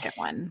the second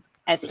one.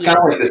 It's kind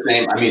of like the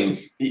same.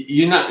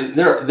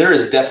 There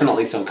is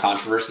definitely some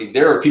controversy.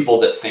 There are people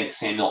that think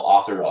Samuel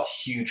authored a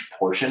huge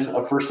portion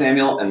of 1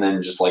 Samuel and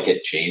then just like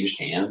it changed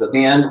hands at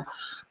the end.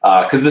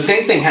 Because the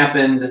same thing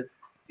happened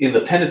in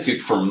the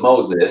Pentateuch for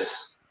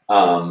Moses,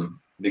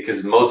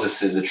 because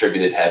Moses is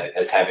attributed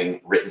as having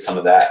written some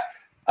of that,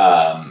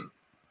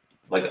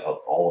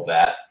 all of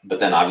that. But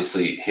then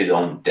obviously his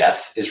own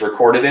death is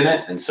recorded in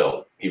it. And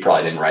so he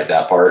probably didn't write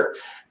that part.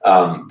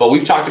 But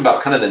we've talked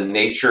about kind of the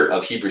nature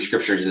of Hebrew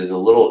scriptures it's a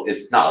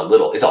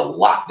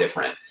lot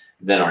different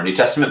than our New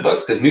Testament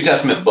books, because New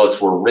Testament books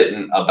were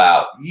written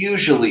about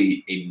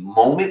usually a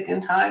moment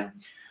in time.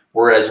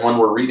 Whereas when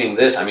we're reading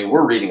this,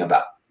 we're reading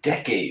about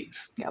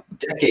decades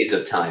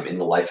of time in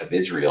the life of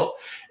Israel.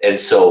 And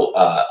so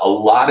a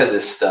lot of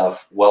this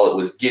stuff, while it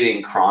was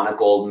getting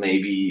chronicled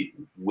maybe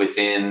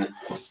within,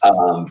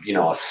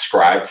 a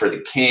scribe for the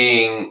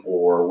king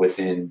or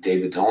within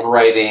David's own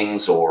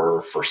writings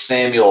or for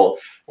Samuel,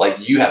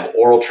 like you have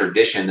oral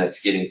tradition that's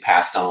getting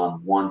passed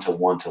on one to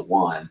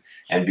one.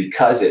 And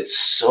because it's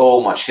so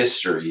much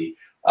history,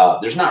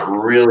 there's not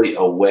really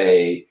a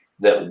way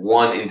that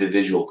one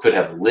individual could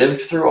have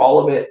lived through all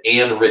of it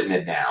and written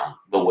it down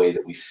the way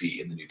that we see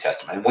in the New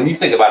Testament. And when you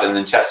think about it in the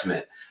New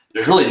Testament,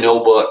 there's really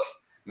no book,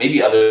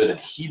 maybe other than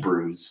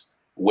Hebrews,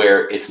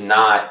 where it's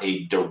not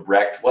a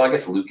direct, well, I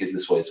guess Luke is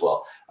this way as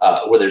well,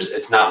 where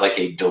it's not like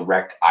a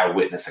direct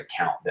eyewitness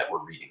account that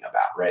we're reading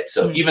about, right?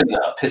 So even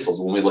the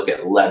epistles, when we look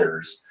at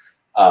letters,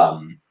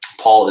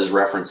 Paul is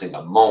referencing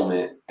a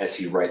moment as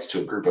he writes to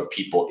a group of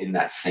people in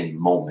that same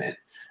moment.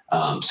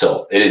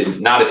 So it is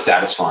not as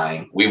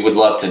satisfying. We would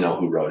love to know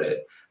who wrote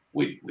it.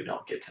 We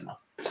don't get to know.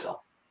 So,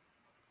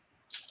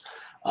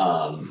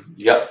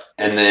 yep.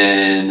 And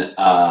then,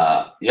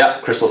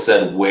 Crystal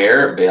said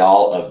where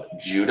Baal of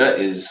Judah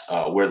is,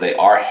 where they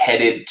are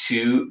headed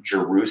to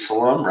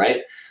Jerusalem,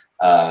 right?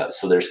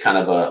 So there's kind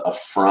of a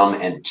from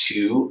and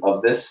to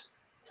of this.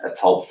 That's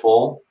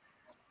helpful.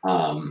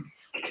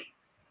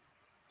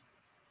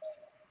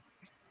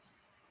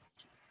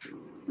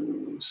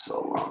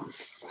 Jerusalem.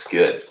 It's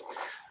good.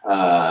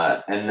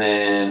 And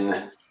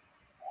then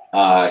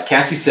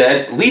Cassie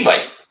said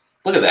Levite.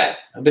 Look at that.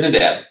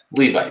 Abinadab,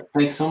 Levite.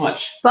 Thanks so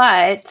much.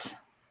 But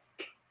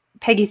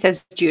Peggy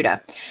says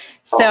Judah.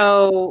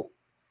 So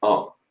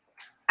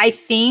I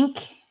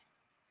think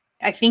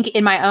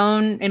in my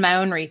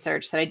own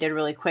research that I did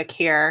really quick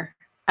here.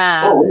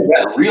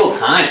 Real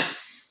time.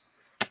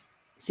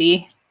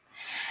 See?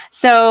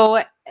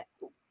 So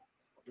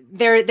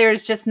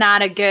there's just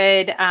not a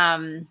good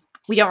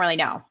we don't really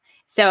know.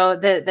 So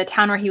the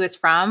town where he was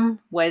from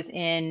was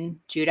in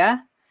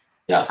Judah.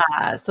 Yeah.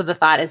 So the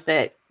thought is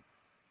that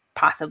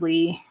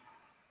possibly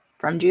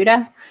from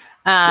Judah.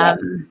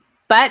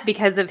 But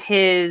because of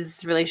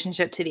his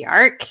relationship to the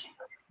ark,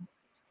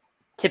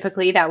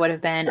 typically that would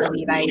have been a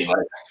Levite.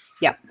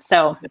 Yep.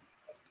 So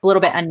a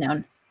little bit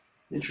unknown.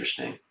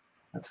 Interesting.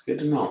 That's good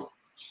to know.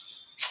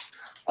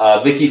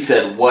 Vicky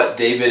said, what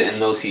David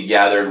and those he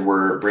gathered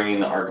were bringing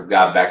the ark of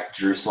God back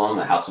to Jerusalem,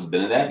 the house of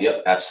Abinadab.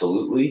 Yep,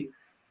 absolutely.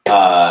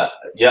 Sarah,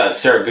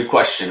 good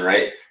question,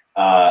 right?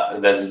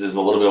 This is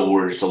a little bit of what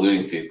we're just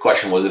alluding to. The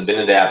question was,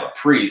 Abinadab a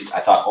priest? I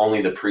thought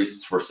only the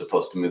priests were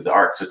supposed to move the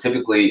ark. So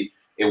typically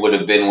it would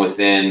have been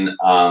within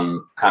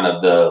kind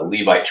of the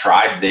Levite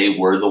tribe. They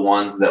were the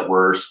ones that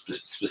were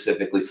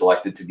specifically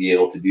selected to be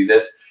able to do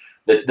this.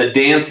 The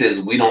dance is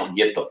we don't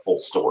get the full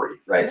story,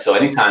 right? So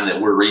anytime that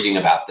we're reading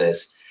about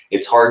this,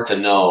 it's hard to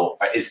know,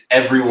 is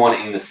everyone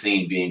in the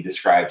scene being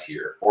described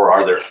here, or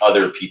are there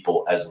other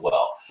people as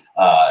well?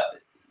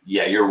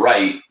 Yeah, you're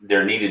right.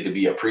 There needed to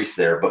be a priest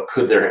there, but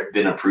could there have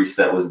been a priest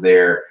that was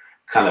there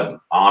kind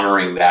of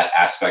honoring that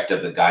aspect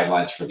of the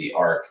guidelines for the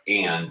ark?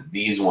 And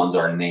these ones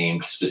are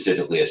named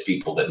specifically as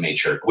people that made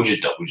sure. We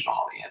just don't know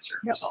the answer.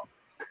 Yep. So,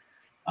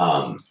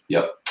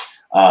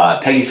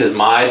 Peggy says,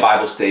 my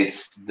Bible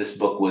states this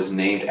book was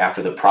named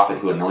after the prophet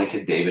who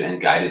anointed David and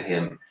guided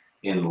him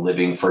in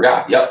living for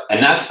God. Yep.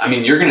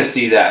 And you're going to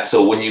see that.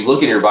 So when you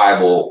look in your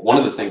Bible, one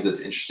of the things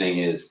that's interesting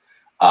is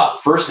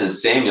 1st and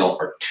Samuel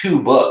are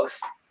 2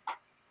 books,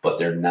 but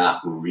they're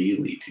not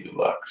really 2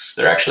 books.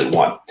 They're actually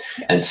 1.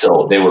 And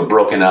so they were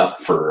broken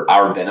up for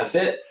our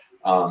benefit.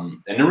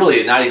 And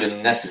really not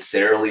even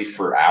necessarily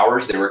for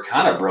ours. They were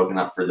kind of broken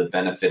up for the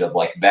benefit of,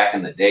 like, back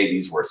in the day,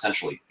 these were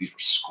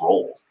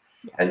scrolls.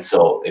 And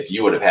so if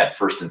you would have had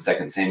 1st and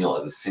 2nd Samuel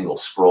as a single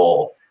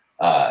scroll,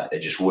 it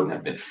just wouldn't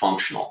have been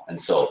functional. And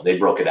so they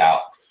broke it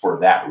out for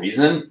that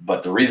reason.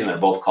 But the reason they're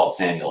both called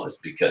Samuel is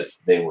because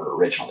they were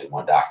originally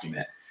 1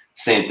 document.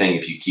 Same thing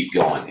if you keep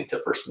going into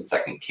 1st and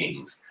 2nd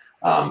Kings.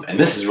 And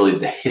this is really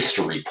the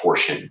history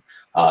portion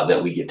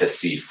that we get to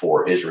see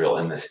for Israel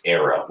in this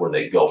era, where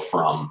they go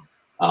from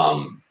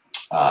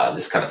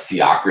this kind of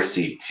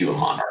theocracy to a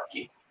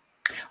monarchy.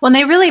 Well,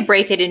 they really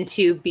break it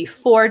into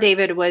before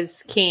David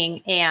was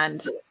king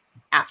and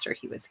after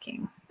he was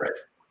king.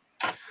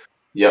 Right.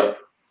 Yep.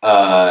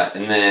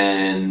 And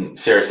then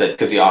Sarah said,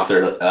 could the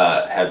author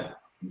have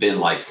been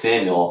like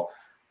Samuel?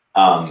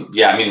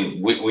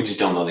 We just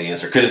don't know the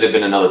answer. Could it have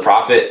been another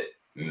prophet?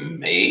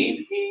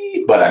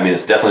 Maybe. But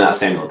it's definitely not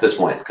Samuel at this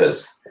point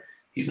because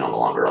he's no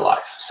longer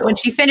alive. So when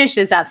she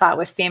finishes that thought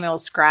with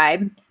Samuel's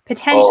scribe,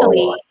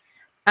 potentially,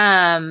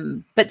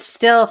 but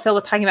still Phil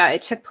was talking about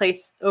it took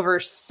place over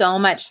so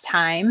much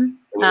time.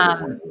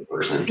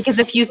 Because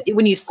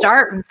when you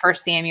start in 1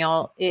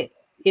 Samuel,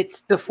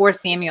 it's before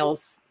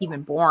Samuel's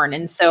even born.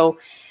 And so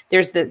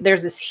there's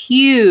this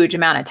huge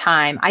amount of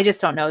time. I just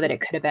don't know that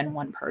it could have been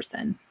 1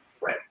 person.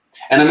 Right.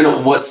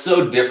 And what's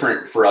so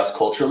different for us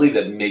culturally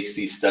that makes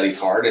these studies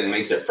hard and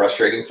makes it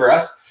frustrating for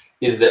us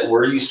is that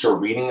we're used to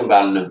reading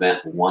about an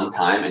event one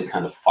time and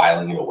kind of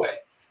filing it away.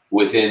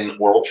 Within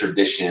oral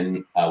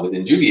tradition,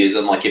 within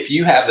Judaism, like if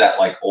you have that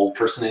like old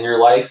person in your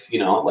life,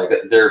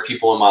 there are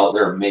people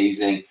they're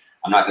amazing.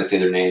 I'm not going to say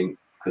their name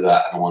because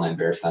I don't want to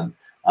embarrass them.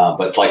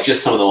 But it's like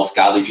just some of the most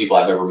godly people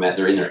I've ever met.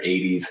 They're in their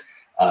 80s.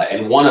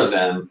 And one of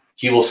them,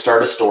 he will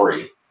start a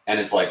story and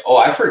it's like, oh,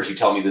 I've heard you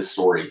tell me this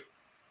story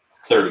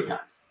 30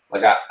 times.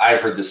 Like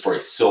I've heard this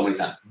story so many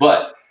times,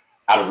 but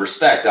out of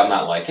respect, I'm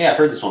not like, hey, I've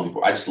heard this one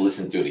before. I just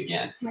listened to it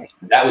again. Right.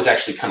 That was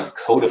actually kind of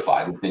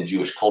codified within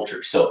Jewish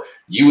culture. So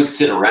you would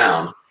sit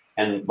around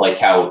And like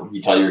how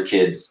you tell your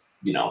kids,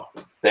 you know,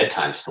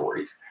 bedtime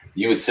stories,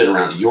 you would sit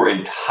around your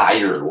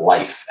entire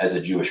life as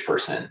a Jewish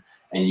person,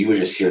 and you would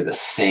just hear the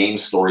same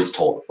stories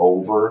told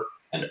over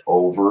and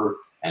over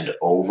and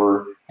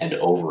over and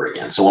over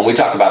again. So when we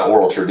talk about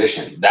oral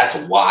tradition, that's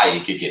why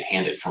it could get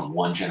handed from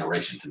one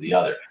generation to the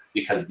other,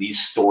 because these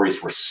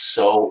stories were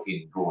so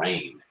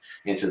ingrained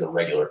into the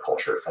regular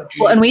culture of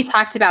Judaism. Well, and we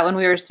talked about when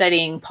we were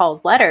studying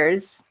Paul's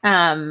letters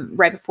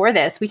right before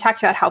this, we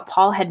talked about how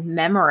Paul had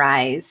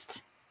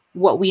memorized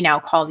what we now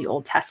call the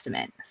Old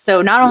Testament.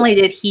 So not only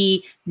did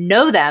he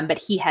know them, but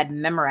he had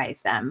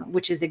memorized them,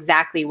 which is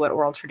exactly what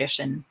oral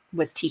tradition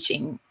was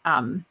teaching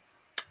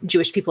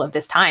Jewish people of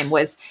this time.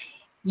 Was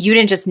you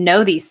didn't just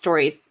know these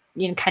stories,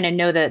 you kind of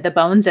know the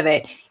bones of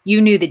it.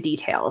 You knew the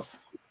details.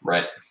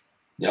 Right.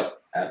 Yep,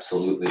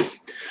 absolutely.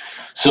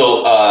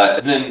 So,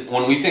 and then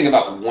when we think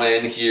about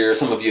when here,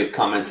 some of you have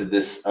commented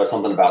this or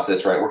something about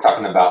this, right? We're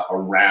talking about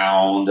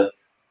around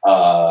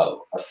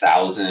 1000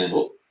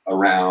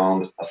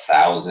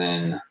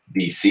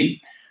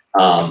 BC.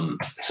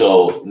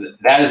 So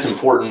that is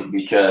important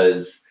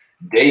because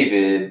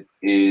David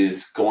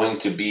is going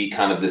to be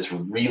kind of this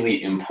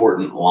really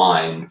important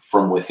line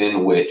from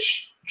within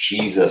which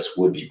Jesus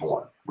would be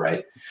born,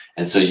 right?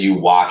 And so you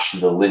watch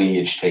the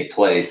lineage take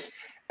place.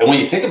 And when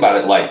you think about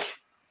it, like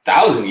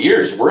 1,000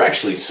 years, we're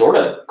actually sort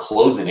of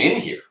closing in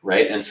here,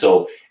 right? And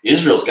so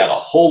Israel's got a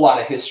whole lot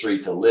of history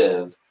to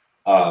live,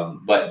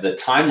 but the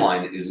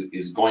timeline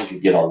is going to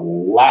get a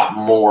lot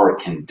more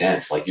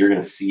condensed. Like you're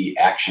going to see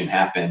action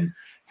happen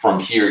from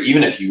here.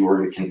 Even if you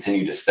were to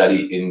continue to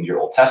study in your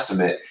Old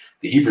Testament,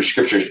 the Hebrew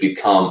scriptures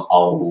become a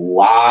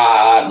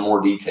lot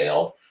more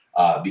detailed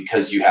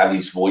because you have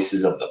these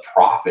voices of the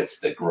prophets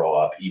that grow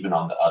up even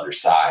on the other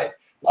side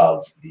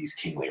of these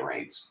kingly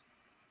reigns.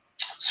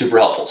 Super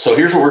helpful. So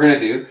here's what we're going to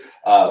do.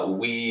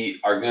 We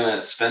are going to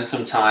spend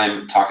some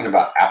time talking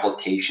about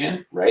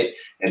application, right?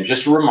 And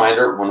just a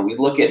reminder, when we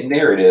look at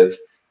narrative,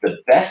 the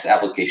best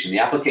application, the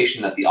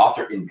application that the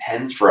author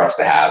intends for us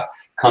to have,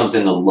 comes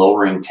in the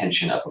lowering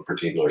tension of a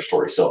particular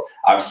story. So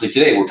obviously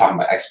today we're talking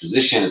about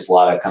exposition. It's a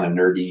lot of kind of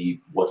nerdy,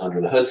 what's under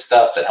the hood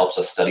stuff that helps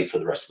us study for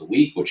the rest of the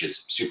week, which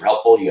is super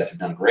helpful. You guys have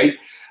done great.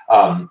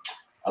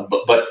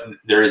 But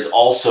there is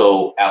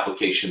also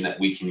application that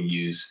we can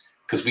use,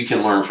 because we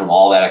can learn from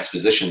all that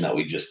exposition that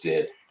we just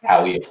did,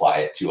 how we apply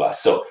it to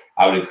us. So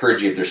I would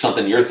encourage you, if there's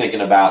something you're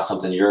thinking about,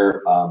 something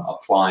you're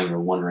applying or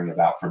wondering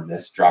about from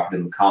this, drop it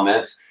in the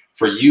comments.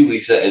 For you,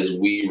 Lisa, as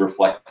we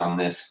reflect on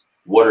this,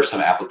 what are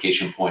some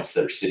application points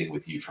that are sitting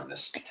with you from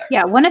this text?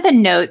 Yeah, one of the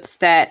notes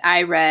that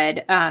I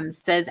read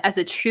says, as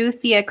a true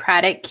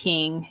theocratic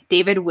king,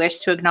 David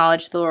wished to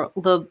acknowledge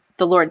the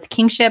Lord's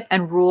kingship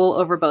and rule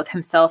over both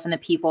himself and the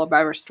people by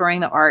restoring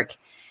the ark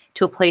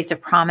to a place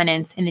of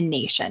prominence in the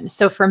nation.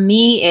 So for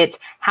me, it's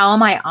how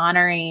am I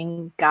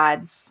honoring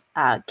God's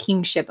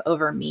kingship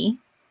over me?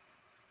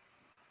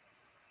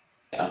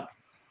 Yeah.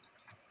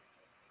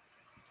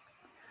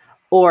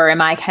 Or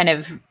am I kind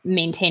of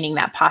maintaining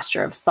that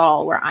posture of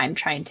Saul where I'm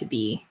trying to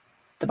be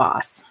the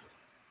boss?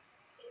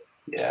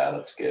 Yeah,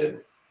 that's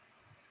good.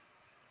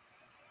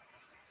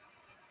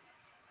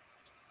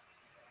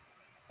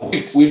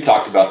 We've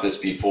talked about this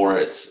before.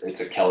 It's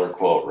a Keller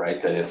quote,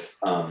 right? That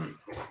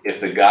if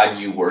the God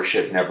you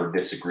worship never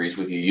disagrees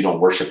with you, you don't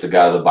worship the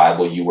God of the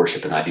Bible, you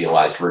worship an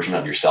idealized version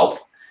of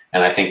yourself.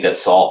 And I think that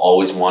Saul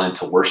always wanted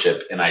to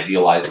worship an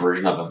idealized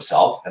version of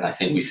himself. And I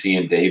think we see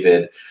in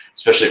David,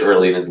 especially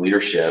early in his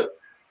leadership,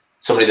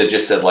 somebody that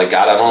just said, like,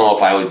 God, I don't know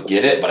if I always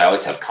get it, but I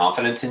always have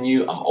confidence in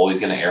you. I'm always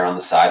going to err on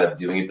the side of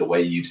doing it the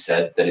way you've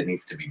said that it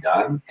needs to be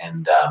done.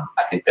 And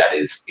I think that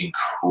is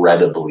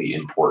incredibly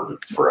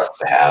important for us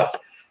to have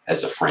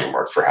as a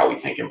framework for how we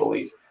think and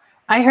believe.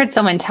 I heard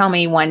someone tell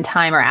me one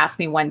time, or ask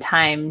me one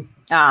time,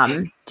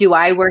 do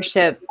I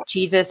worship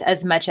Jesus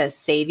as much as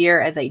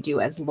Savior as I do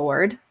as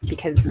Lord?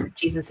 Because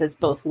Jesus is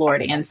both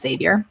Lord and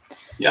Savior.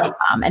 Yeah.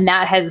 And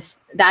that has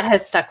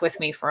stuck with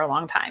me for a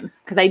long time,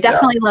 because I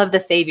definitely love the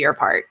Savior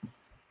part.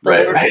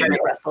 Right. I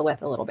wrestle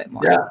with a little bit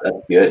more. Yeah,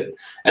 that's good.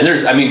 And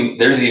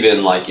there's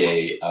even like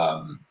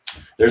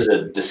there's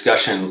a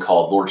discussion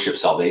called Lordship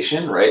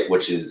Salvation, right?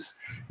 Which is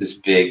this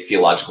big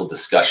theological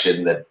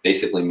discussion that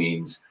basically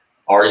means,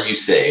 are you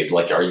saved?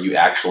 Like, are you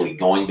actually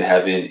going to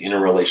heaven in a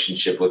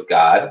relationship with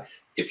God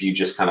if you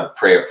just kind of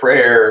pray a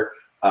prayer,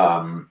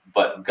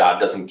 but God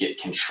doesn't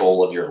get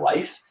control of your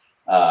life?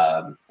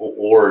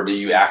 Or do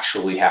you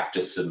actually have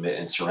to submit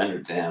and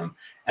surrender to him?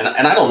 And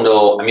I don't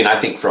know. I mean, I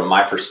think from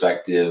my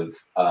perspective,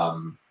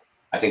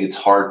 I think it's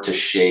hard to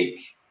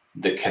shake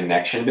the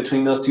connection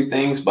between those two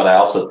things. But I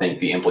also think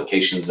the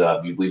implications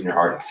of you believe in your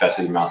heart and confess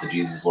with your mouth that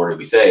Jesus is Lord, to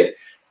be saved,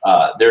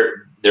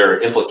 there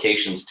are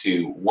implications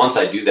to, once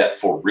I do that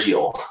for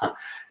real,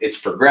 it's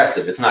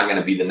progressive. It's not going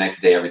to be the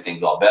next day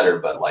everything's all better,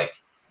 but like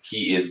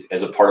he is,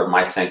 as a part of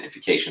my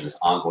sanctification, this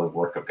ongoing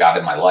work of God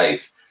in my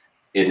life,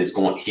 he is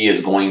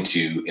going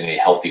to, in a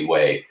healthy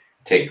way,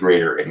 take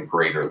greater and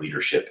greater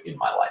leadership in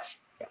my life.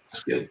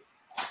 That's good.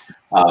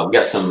 We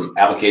got some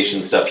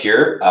application stuff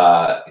here.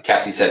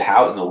 Cassie said,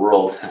 how in the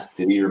world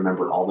did he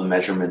remember all the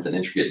measurements and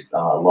intricate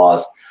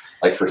laws,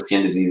 like for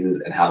skin diseases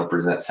and how to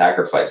present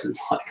sacrifices?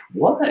 Like,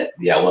 what?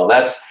 Yeah, well,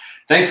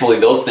 thankfully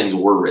those things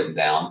were written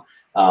down.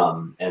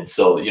 And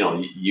so,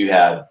 you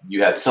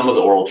had some of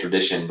the oral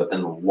tradition, but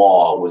then the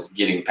law was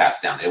getting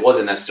passed down. It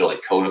wasn't necessarily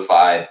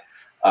codified.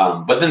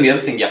 But then the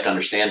other thing you have to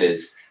understand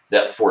is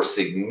that for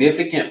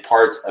significant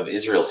parts of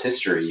Israel's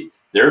history,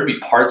 there would be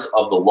parts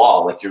of the law,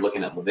 like you're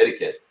looking at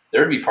Leviticus, there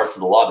would be parts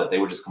of the law that they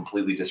would just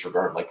completely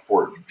disregard, like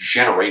for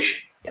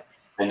generations. Yep.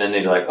 And then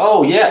they'd be like,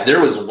 oh yeah, there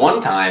was one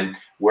time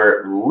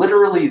where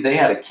literally they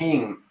had a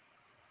king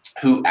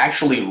who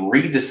actually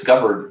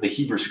rediscovered the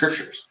Hebrew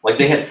scriptures. Like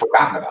they had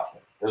forgotten about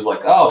them. It was like,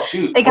 oh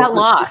shoot. They got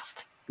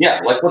lost. Yeah,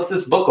 like what's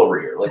this book over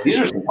here? Like these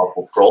are some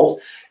helpful scrolls.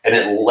 And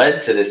it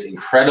led to this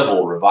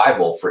incredible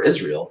revival for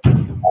Israel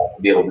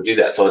to be able to do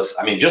that. So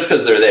just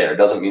because they're there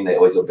doesn't mean they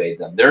always obeyed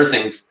them. There are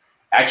things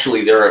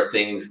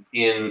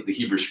in the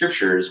Hebrew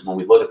scriptures, when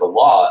we look at the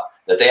law,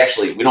 that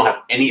we don't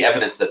have any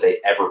evidence that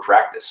they ever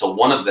practiced. So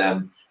one of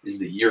them is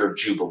the year of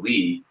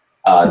Jubilee,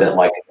 that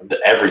like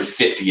every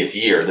 50th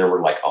year, there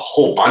were like a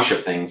whole bunch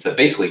of things that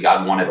basically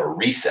God wanted a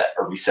reset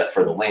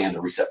for the land,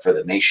 a reset for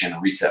the nation, a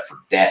reset for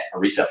debt, a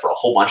reset for a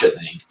whole bunch of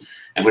things.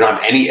 And we don't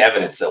have any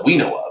evidence that we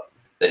know of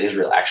that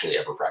Israel actually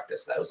ever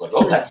practiced that. It was like,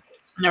 oh, that's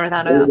never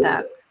thought about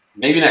that.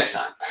 Maybe next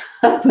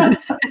time.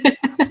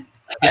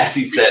 As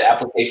he said,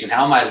 application,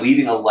 how am I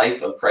leading a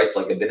life of Christ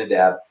like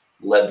Abinadab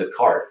led the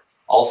cart?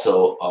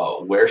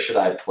 Also, where should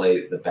I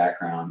play the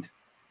background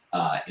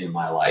in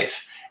my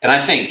life? And I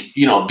think,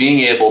 being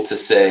able to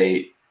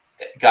say,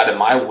 God,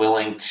 am I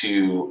willing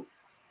to,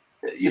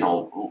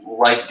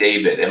 like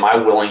David, am I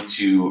willing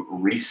to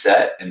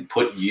reset and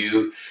put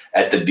you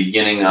at the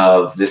beginning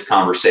of this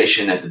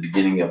conversation, at the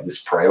beginning of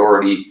this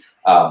priority?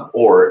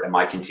 Or am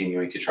I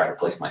continuing to try to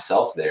place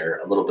myself there,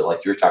 a little bit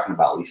like you were talking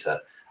about,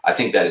 Lisa? I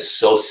think that is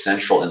so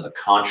central in the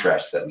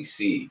contrast that we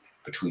see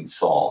between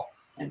Saul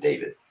and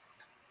David.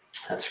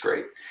 That's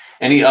great.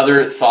 Any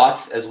other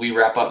thoughts as we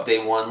wrap up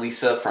day one,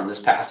 Lisa, from this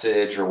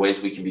passage, or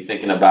ways we can be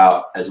thinking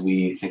about as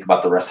we think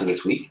about the rest of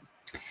this week?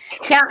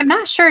 Yeah, I'm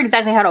not sure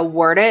exactly how to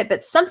word it,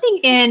 but something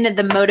in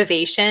the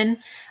motivation.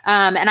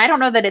 And I don't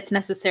know that it's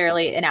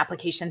necessarily an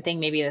application thing.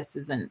 Maybe this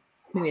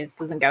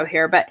doesn't go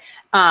here, but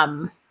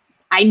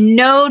I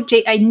know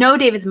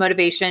David's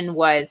motivation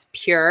was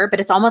pure, but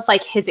it's almost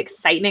like his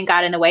excitement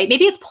got in the way.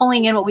 Maybe it's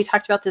pulling in what we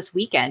talked about this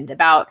weekend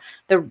about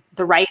the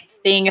right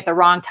thing at the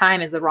wrong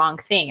time is the wrong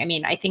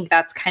thing. I think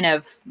that's kind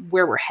of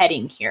where we're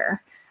heading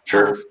here.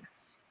 Sure.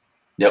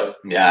 Yep.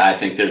 Yeah, I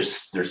think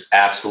there's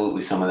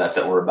absolutely some of that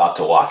we're about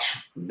to watch.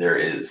 There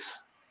is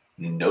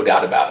no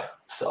doubt about it.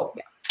 So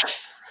yeah.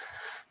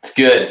 It's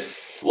good.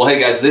 Well,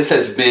 hey guys, this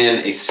has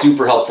been a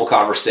super helpful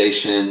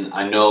conversation.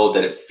 I know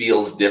that it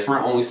feels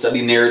different when we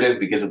study narrative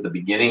because at the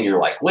beginning you're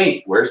like,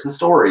 wait, where's the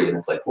story? And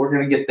it's like, we're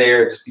going to get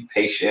there. Just be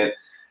patient.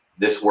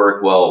 This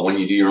work, well, when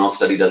you do your own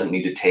study, doesn't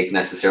need to take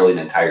necessarily an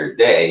entire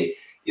day.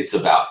 It's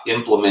about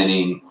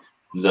implementing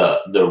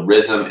the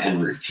rhythm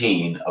and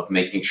routine of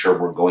making sure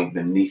we're going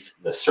beneath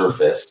the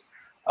surface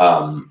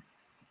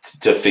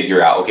to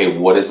figure out, okay,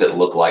 what does it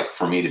look like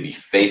for me to be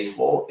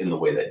faithful in the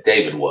way that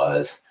David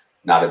was,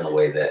 not in the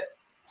way that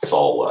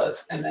Saul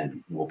was, and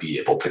then we'll be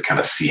able to kind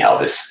of see how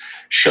this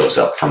shows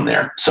up from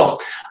there. So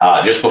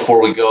just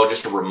before we go,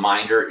 just a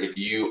reminder, if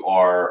you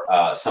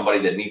are somebody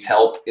that needs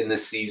help in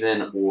this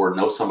season or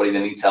know somebody that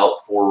needs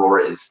help, For Roar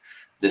is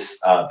this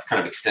kind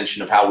of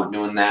extension of how we're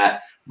doing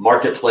that.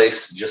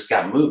 Marketplace just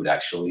got moved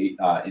actually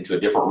into a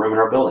different room in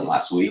our building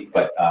last week,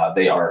 but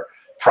they are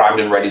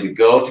primed and ready to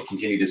go to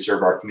continue to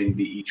serve our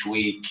community each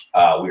week.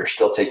 We are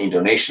still taking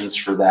donations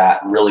for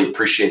that. Really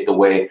appreciate the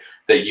way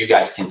that you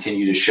guys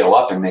continue to show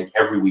up and make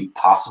every week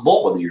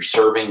possible, whether you're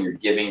serving, you're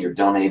giving, you're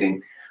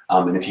donating.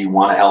 And if you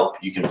want to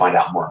help, you can find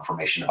out more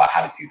information about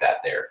how to do that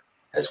there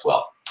as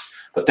well.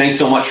 But thanks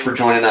so much for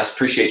joining us.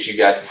 Appreciate you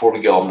guys. Before we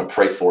go, I'm going to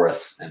pray for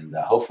us. And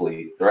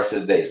hopefully the rest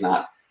of the day is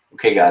not,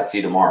 okay, God, see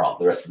you tomorrow,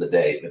 the rest of the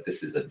day. But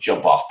this is a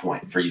jump off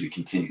point for you to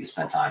continue to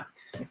spend time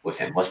with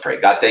him. Let's pray.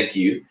 God, thank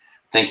you.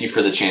 Thank you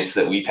for the chance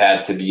that we've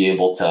had to be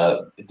able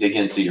to dig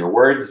into your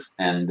words.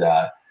 And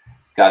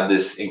God,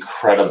 this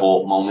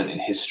incredible moment in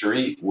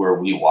history where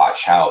we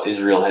watch how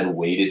Israel had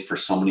waited for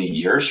so many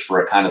years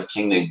for a kind of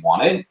king they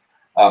wanted.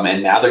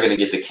 And now they're going to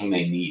get the king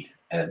they need.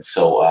 And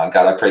so,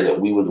 God, I pray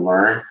that we would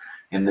learn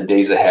in the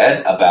days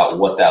ahead about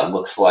what that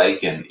looks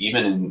like. And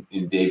even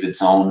in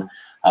David's own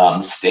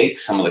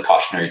mistakes, some of the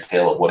cautionary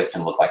tale of what it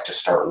can look like to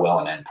start well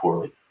and end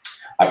poorly.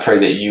 I pray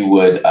that you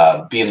would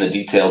be in the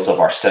details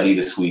of our study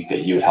this week,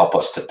 that you would help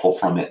us to pull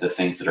from it the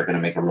things that are going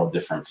to make a real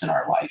difference in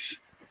our life.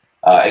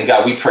 And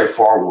God, we pray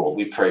for our world.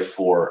 We pray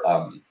for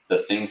the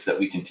things that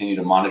we continue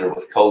to monitor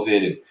with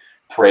COVID, and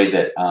pray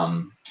that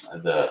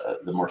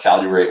the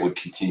mortality rate would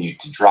continue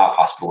to drop,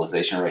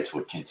 hospitalization rates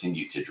would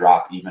continue to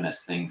drop, even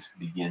as things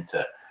begin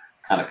to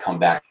kind of come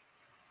back